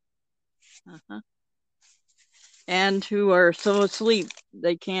 Uh-huh. And who are so asleep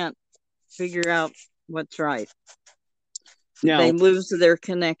they can't figure out what's right. Now, they lose their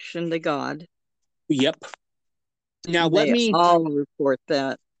connection to God. Yep. Now They all report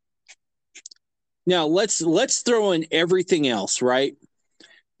that. Now let's throw in everything else, right?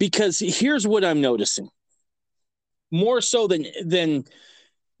 Because here's what I'm noticing. More so than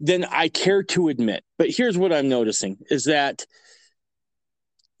I care to admit. But here's what I'm noticing is that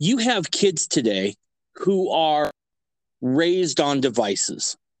you have kids today who are raised on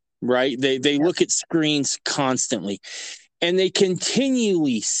devices, right? They look at screens constantly, and they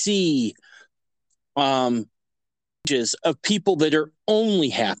continually see images of people that are only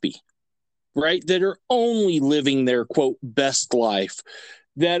happy, right? That are only living their quote best life,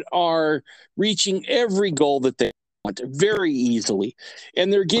 that are reaching every goal that they want very easily,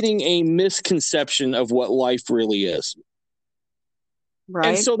 and they're getting a misconception of what life really is. Right.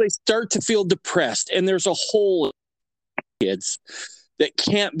 And so they start to feel depressed, and there's a hole in kids that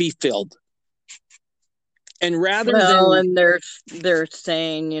can't be filled. And rather and they're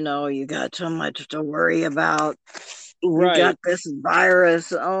saying, you got so much to worry about. Right. You got this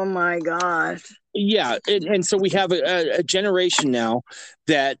virus. Oh my gosh. Yeah. And so we have a generation now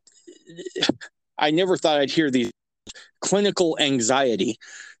that I never thought I'd hear these clinical anxiety.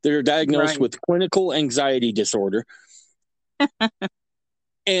 They're diagnosed with clinical anxiety disorder.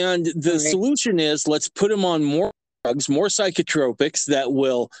 And the solution is let's put them on more drugs, more psychotropics that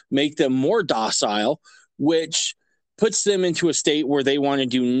will make them more docile, which puts them into a state where they want to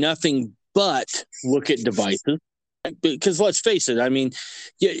do nothing but look at devices. Because let's face it, I mean,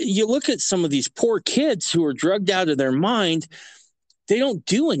 you look at some of these poor kids who are drugged out of their mind, they don't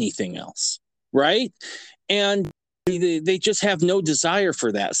do anything else, right? And they just have no desire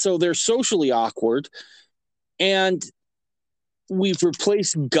for that. So they're socially awkward. And we've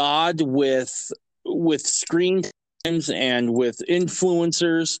replaced God with screen times and with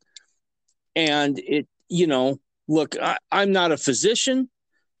influencers. And look, I'm not a physician.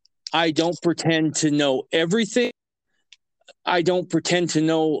 I don't pretend to know everything. I don't pretend to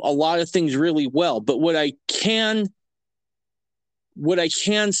know a lot of things really well. But what I can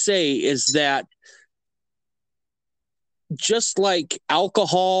say is that just like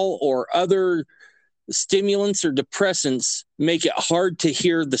alcohol or other stimulants or depressants make it hard to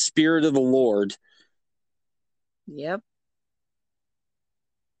hear the Spirit of the Lord. Yep.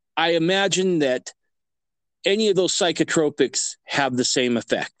 I imagine that any of those psychotropics have the same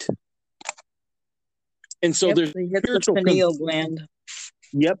effect. And so there's the pineal gland.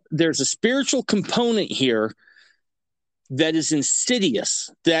 Yep. There's a spiritual component here that is insidious.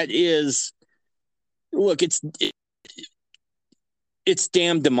 That is, look, it's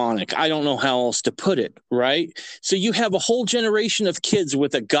damn demonic. I don't know how else to put it, right? So you have a whole generation of kids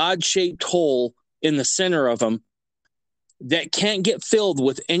with a God-shaped hole in the center of them that can't get filled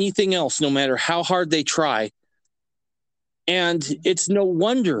with anything else, no matter how hard they try. And it's no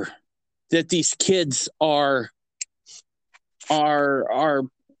wonder that these kids are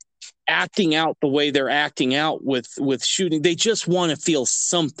acting out the way they're acting out with shooting. They just want to feel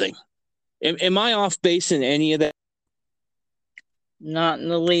something. Am I off base in any of that? Not in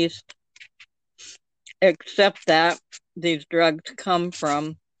the least. Except that these drugs come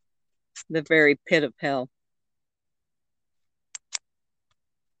from the very pit of hell.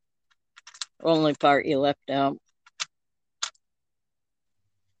 Only part you left out.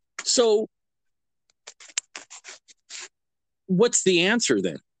 So what's the answer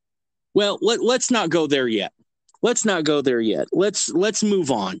then? Well, let's not go there yet. Let's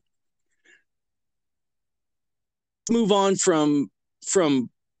move on. Move on from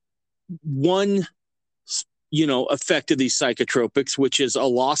one effect of these psychotropics, which is a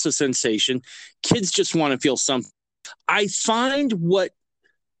loss of sensation. Kids just want to feel something. I find what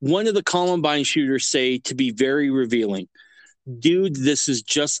one of the Columbine shooters say to be very revealing. Dude, this is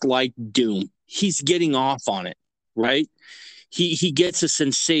just like Doom. He's getting off on it, right? He gets a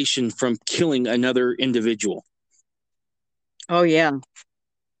sensation from killing another individual. Oh, yeah.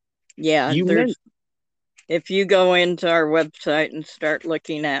 Yeah. If you go into our website and start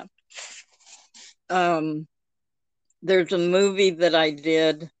looking at, there's a movie that I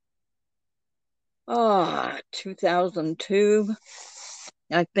did, 2002,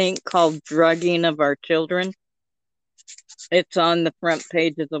 I think, called Drugging of Our Children. It's on the front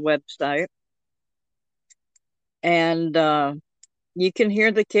page of the website. And you can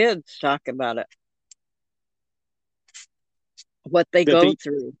hear the kids talk about it. What they go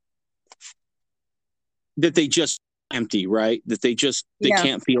through. That they just empty, right? That they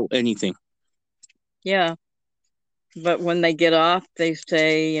can't feel anything. Yeah. But when they get off, they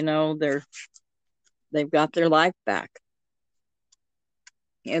say, they've got their life back.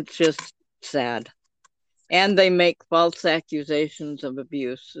 It's just sad. And they make false accusations of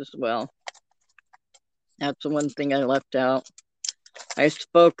abuse as well. That's the one thing I left out. I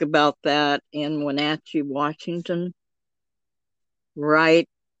spoke about that in Wenatchee, Washington, right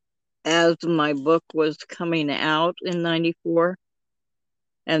as my book was coming out in 94.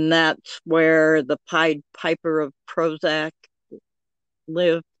 And that's where the Pied Piper of Prozac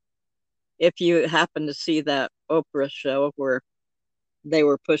lived. If you happen to see that Oprah show where they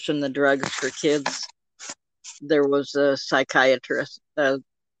were pushing the drugs for kids, there was a psychiatrist.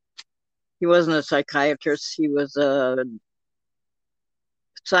 He wasn't a psychiatrist. He was a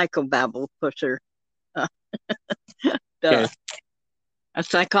psychobabble pusher. Okay. A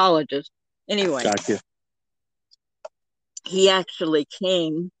psychologist. Anyway, Gotcha. he actually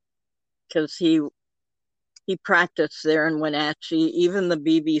came because he practiced there in Wenatchee. Even the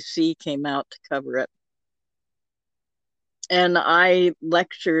BBC came out to cover it. And I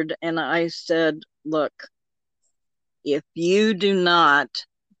lectured and I said, look, if you do not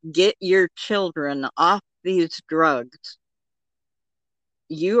get your children off these drugs,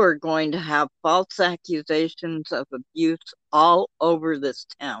 you are going to have false accusations of abuse all over this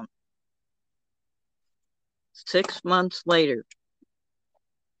town. 6 months later,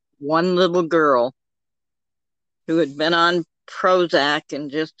 one little girl who had been on Prozac and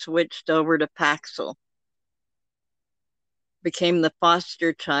just switched over to Paxil became the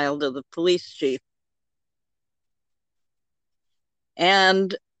foster child of the police chief.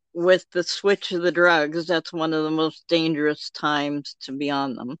 And with the switch of the drugs, that's one of the most dangerous times to be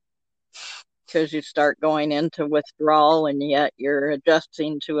on them, because you start going into withdrawal and yet you're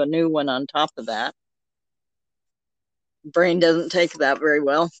adjusting to a new one on top of that. Brain doesn't take that very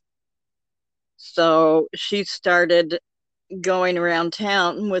well. So she started going around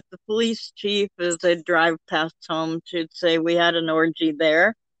town with the police chief. As they'd drive past home, she'd say, we had an orgy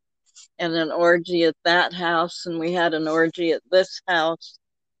there and an orgy at that house, and we had an orgy at this house.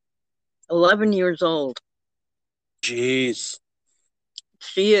 11 years old. Jeez.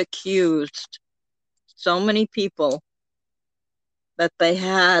 She accused so many people that they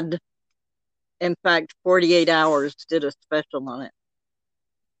had, in fact, 48 Hours did a special on it.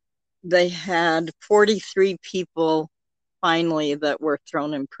 They had 43 people finally that were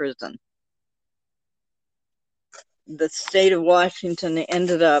thrown in prison. The state of Washington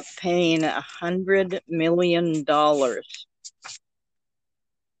ended up paying $100 million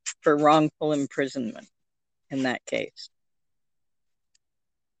for wrongful imprisonment in that case.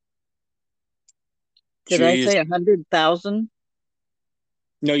 Did I say 100,000?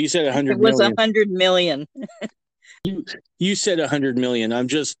 No, you said 100 million. It was million. 100 million. You said 100 million. I'm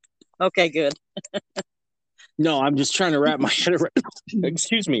just okay. Good. No, I'm just trying to wrap my head around.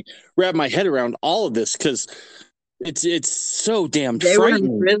 Wrap my head around all of this because it's so damn they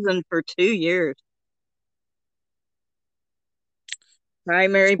frightening. were in prison for 2 years.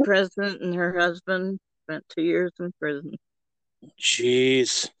 Primary president and her husband spent 2 years in prison.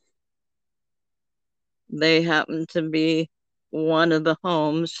 Jeez. They happened to be one of the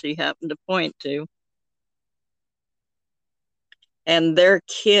homes she happened to point to. And their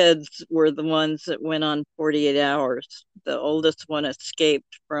kids were the ones that went on 48 Hours. The oldest one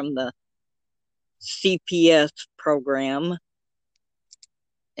escaped from the CPS program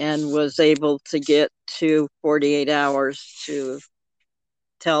and was able to get to 48 Hours to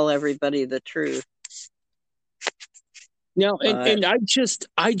tell everybody the truth. Now, and I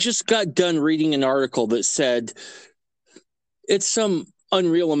just got done reading an article that said it's some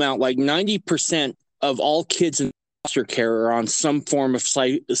unreal amount, like 90% of all kids in foster care are on some form of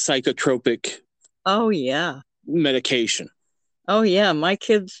psychotropic medication. Oh, yeah. My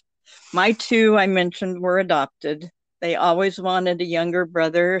kids, my two I mentioned were adopted. They always wanted a younger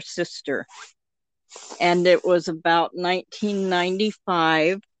brother or sister. And it was about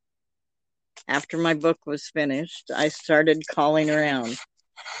 1995, after my book was finished, I started calling around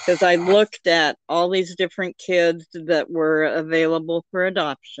because I looked at all these different kids that were available for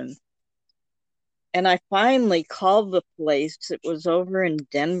adoption. And I finally called the place. It was over in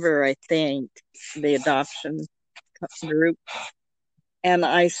Denver, I think, the adoption group. And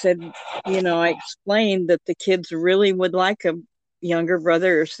I said, I explained that the kids really would like a younger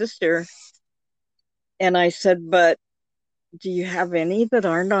brother or sister. And I said, but do you have any that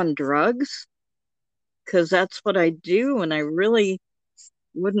aren't on drugs? Because that's what I do. And I really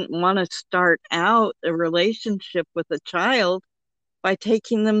wouldn't want to start out a relationship with a child by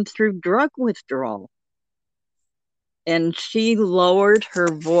taking them through drug withdrawal. And she lowered her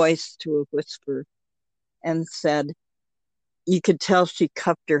voice to a whisper and said, you could tell she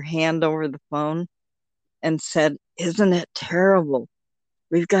cupped her hand over the phone and said, isn't it terrible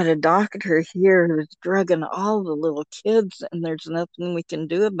we've got a doctor here who's drugging all the little kids, and there's nothing we can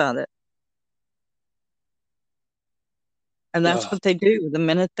do about it. And that's what they do. The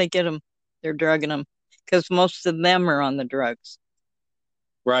minute they get them, they're drugging them, because most of them are on the drugs.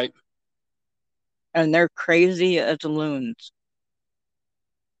 Right. And they're crazy as loons.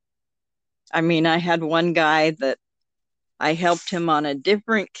 I mean, I had one guy that I helped him on a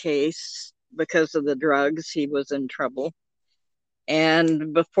different case because of the drugs. He was in trouble.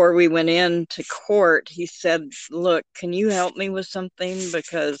 And before we went into court, he said, look, can you help me with something?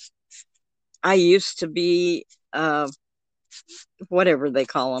 Because I used to be, whatever they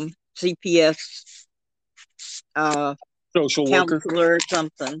call them, CPS, social worker, counselor or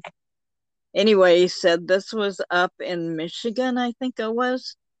something. Anyway, he said this was up in Michigan, I think it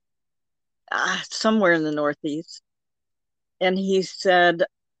was, somewhere in the Northeast. And he said,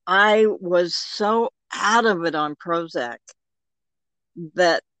 I was so out of it on Prozac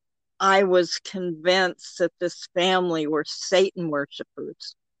that I was convinced that this family were Satan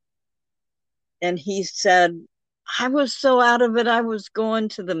worshipers. And he said, I was so out of it, I was going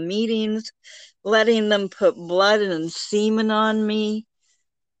to the meetings, letting them put blood and semen on me,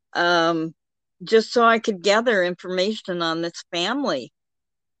 just so I could gather information on this family.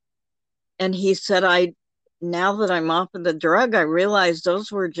 And he said, now that I'm off of the drug, I realized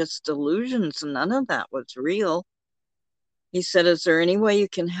those were just delusions. None of that was real. He said, is there any way you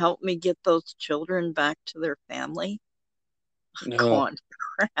can help me get those children back to their family? No. Going,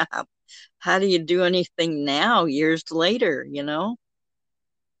 crap. How do you do anything now, years later, you know?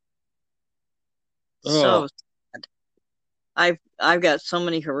 So sad. I've got so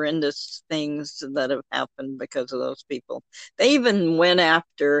many horrendous things that have happened because of those people. They even went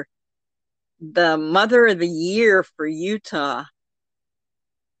after the Mother of the Year for Utah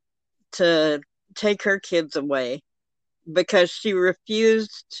to take her kids away because she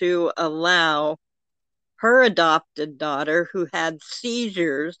refused to allow her adopted daughter, who had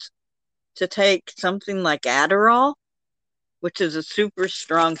seizures, to take something like Adderall, which is a super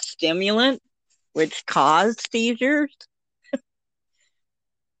strong stimulant, which caused seizures.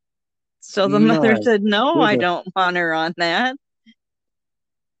 So the mother said, no, I don't want her on that.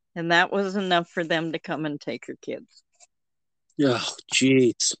 And that was enough for them to come and take her kids. Oh,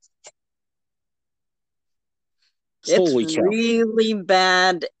 jeez. It's really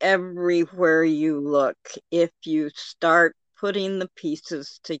bad everywhere you look if you start putting the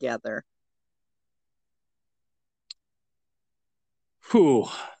pieces together. Whew.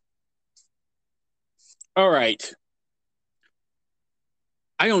 All right.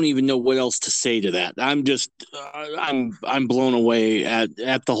 I don't even know what else to say to that. I'm just, I'm blown away at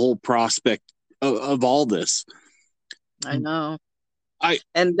the whole prospect of all this. I know.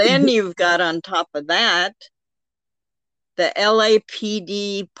 And then you've got on top of that, the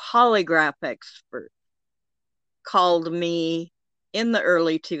LAPD polygraph expert called me in the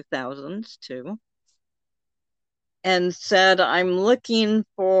early 2000s too, and said, I'm looking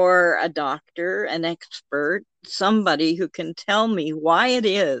for a doctor, an expert, somebody who can tell me why it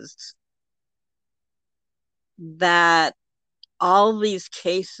is that all these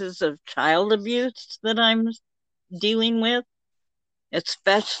cases of child abuse that I'm dealing with,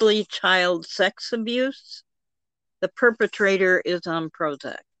 especially child sex abuse, the perpetrator is on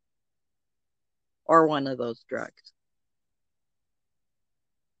Prozac or one of those drugs.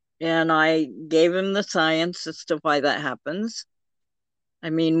 And I gave him the science as to why that happens.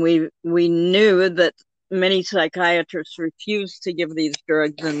 I mean, we knew that many psychiatrists refused to give these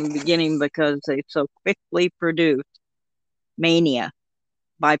drugs in the beginning because they so quickly produce mania,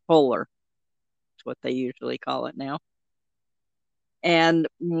 bipolar. That's what they usually call it now. And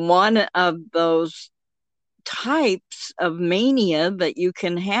one of those types of mania that you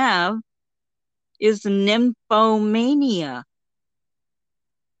can have is nymphomania.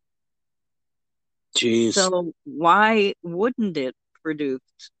 Jeez. So why wouldn't it produce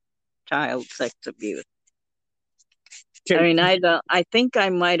child sex abuse? Okay. I mean, I think I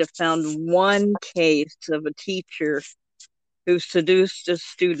might have found one case of a teacher who seduced a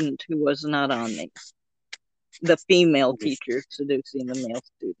student who was not on these. The female teacher seducing the male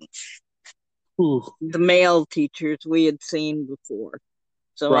student. Ooh. The male teachers we had seen before.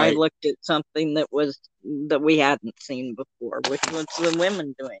 So right. I looked at something that we hadn't seen before, which was the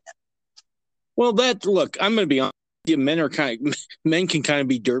women doing it. Well, look, I'm going to be honest. Men can kind of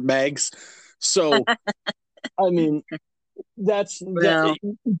be dirtbags. So, I mean, but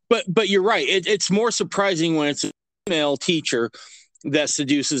you're right. It's more surprising when it's a female teacher that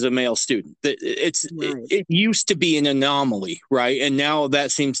seduces a male student. It used to be an anomaly, right? And now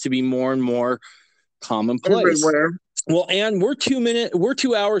that seems to be more and more commonplace. Everywhere. Well, Ann, we're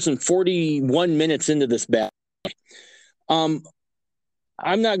 2 hours and 41 minutes into this battle. I'm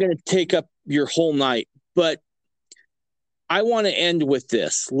not going to take up your whole night, but I want to end with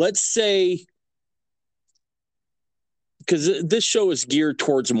this. Let's say, because this show is geared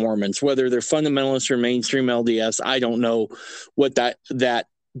towards Mormons, whether they're fundamentalists or mainstream LDS, I don't know what that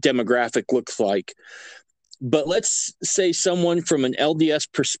demographic looks like. But let's say someone from an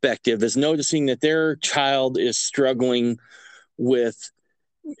LDS perspective is noticing that their child is struggling with,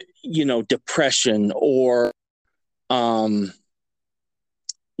 depression or,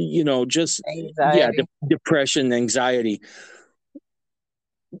 just Anxiety. depression, anxiety.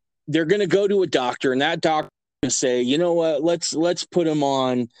 They're going to go to a doctor, and that doctor is going to say, you know what, let's put them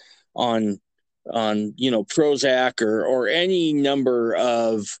on Prozac or any number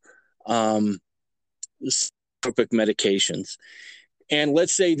of psychotropic medications. And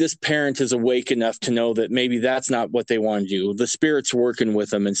let's say this parent is awake enough to know that maybe that's not what they want to do. The spirit's working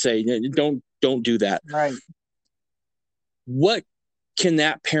with them and say, don't do that. Right. What can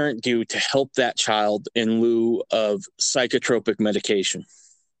that parent do to help that child in lieu of psychotropic medication?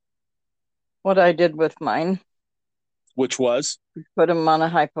 What I did with mine. Which was? Put them on a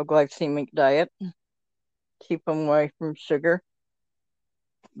hypoglycemic diet. Keep them away from sugar.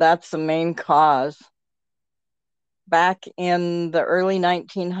 That's the main cause. Back in the early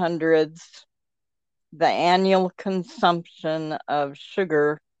 1900s, the annual consumption of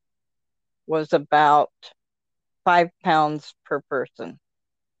sugar was about 5 pounds per person.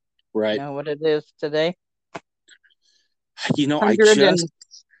 Right. You know what it is today? I 106.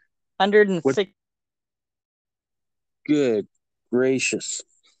 Good gracious.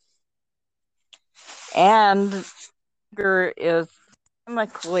 And sugar is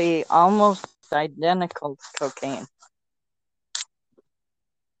chemically almost identical to cocaine.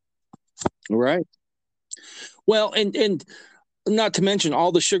 Right. Well, and not to mention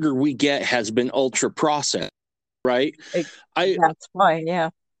all the sugar we get has been ultra processed, right? That's why, yeah.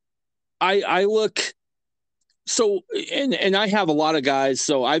 I look so and I have a lot of guys,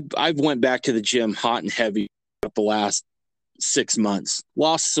 so I've went back to the gym hot and heavy the last 6 months,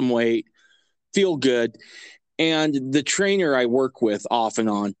 lost some weight, feel good. And the trainer I work with off and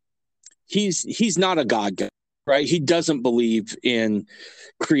on, he's not a God guy, right? He doesn't believe in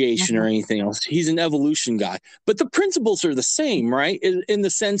creation or anything else. He's an evolution guy. But the principles are the same, right? In the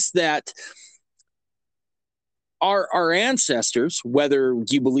sense that our ancestors, whether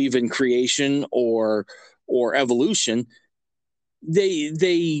you believe in creation or evolution,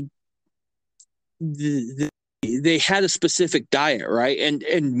 they had a specific diet, right?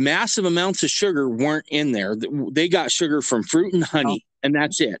 And massive amounts of sugar weren't in there. They got sugar from fruit and honey, and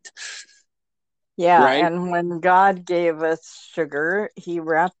that's it. Yeah, right? And when God gave us sugar, he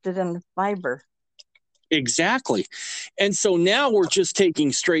wrapped it in fiber. Exactly. And so now we're just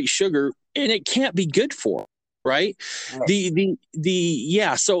taking straight sugar, and it can't be good for us, right?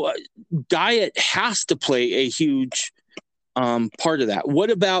 So diet has to play a huge part of that.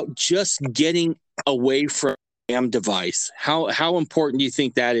 What about just getting away from the damn device? How important do you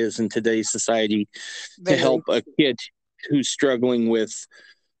think that is in today's society to help a kid who's struggling with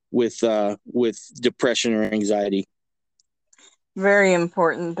depression or anxiety? Very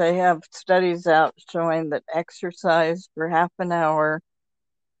important. They have studies out showing that exercise for half an hour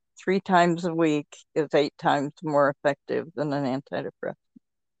 3 times a week is 8 times more effective than an antidepressant.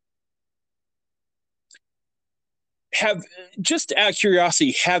 Just out of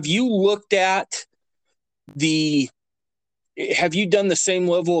curiosity, have you done the same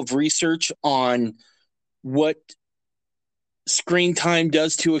level of research on what screen time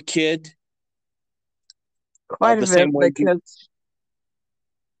does to a kid? Quite a bit, because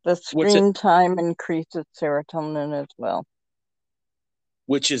the screen time increases serotonin as well.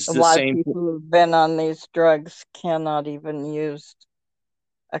 Which is a lot of people who've been on these drugs cannot even use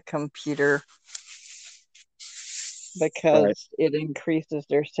a computer because it increases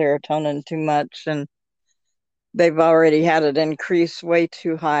their serotonin too much, and they've already had it increase way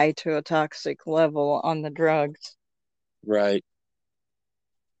too high to a toxic level on the drugs. Right.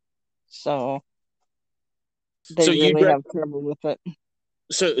 So they really have trouble with it.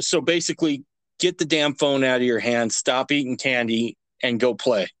 So basically, get the damn phone out of your hand, stop eating candy, and go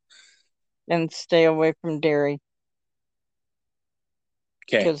play. And stay away from dairy.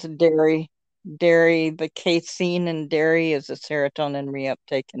 Okay. Because dairy, the casein in dairy is a serotonin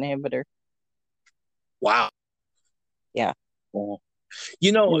reuptake inhibitor. Wow. Yeah. Well,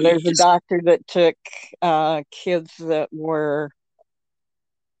 there's a doctor that took kids that were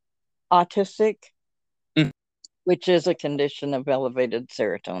autistic, which is a condition of elevated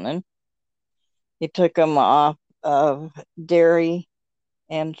serotonin. He took them off of dairy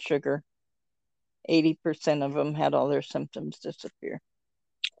and sugar. 80% of them had all their symptoms disappear.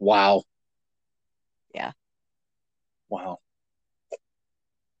 Wow. Yeah. Wow.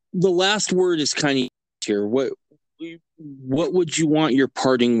 The last word is kind of here. What would you want your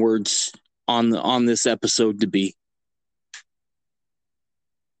parting words on this episode to be?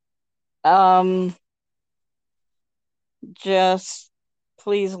 Just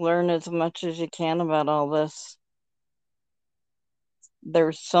please learn as much as you can about all this.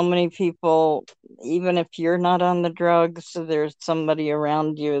 There's so many people, even if you're not on the drugs, there's somebody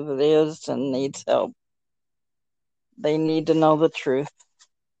around you that is and needs help. They need to know the truth.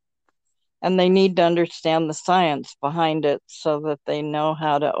 And they need to understand the science behind it so that they know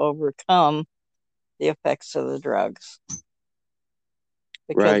how to overcome the effects of the drugs.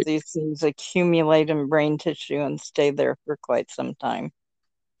 Because these things accumulate in brain tissue and stay there for quite some time.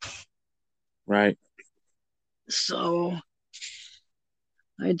 Right. So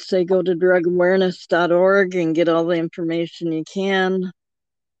I'd say go to drugawareness.org and get all the information you can.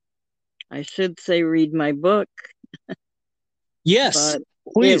 I should say read my book. Yes, but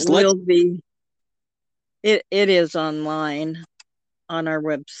please. It is online on our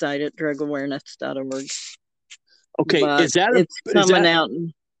website at drugawareness.org. Okay, but it's coming out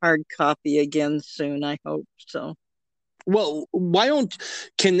in hard copy again soon, I hope so. Well,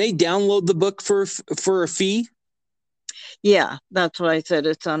 can they download the book for a fee? Yeah, that's what I said.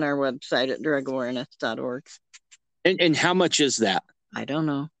 It's on our website at drugawareness.org. And how much is that? I don't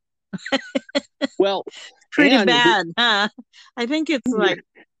know. Well, pretty bad, huh? I think it's like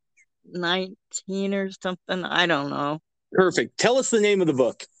 19 or something. I don't know. Perfect. Tell us the name of the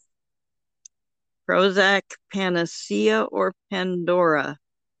book. Prozac, Panacea, or Pandora,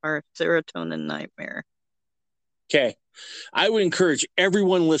 our serotonin nightmare. Okay. I would encourage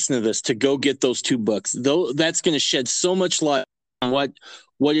everyone listening to this to go get those two books. Though that's going to shed so much light on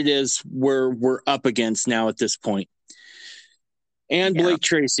what it is we're up against now at this point. And Blake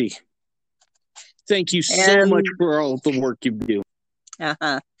Tracy, thank you so much for all the work you do.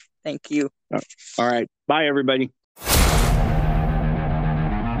 Thank you. All right. Bye, everybody.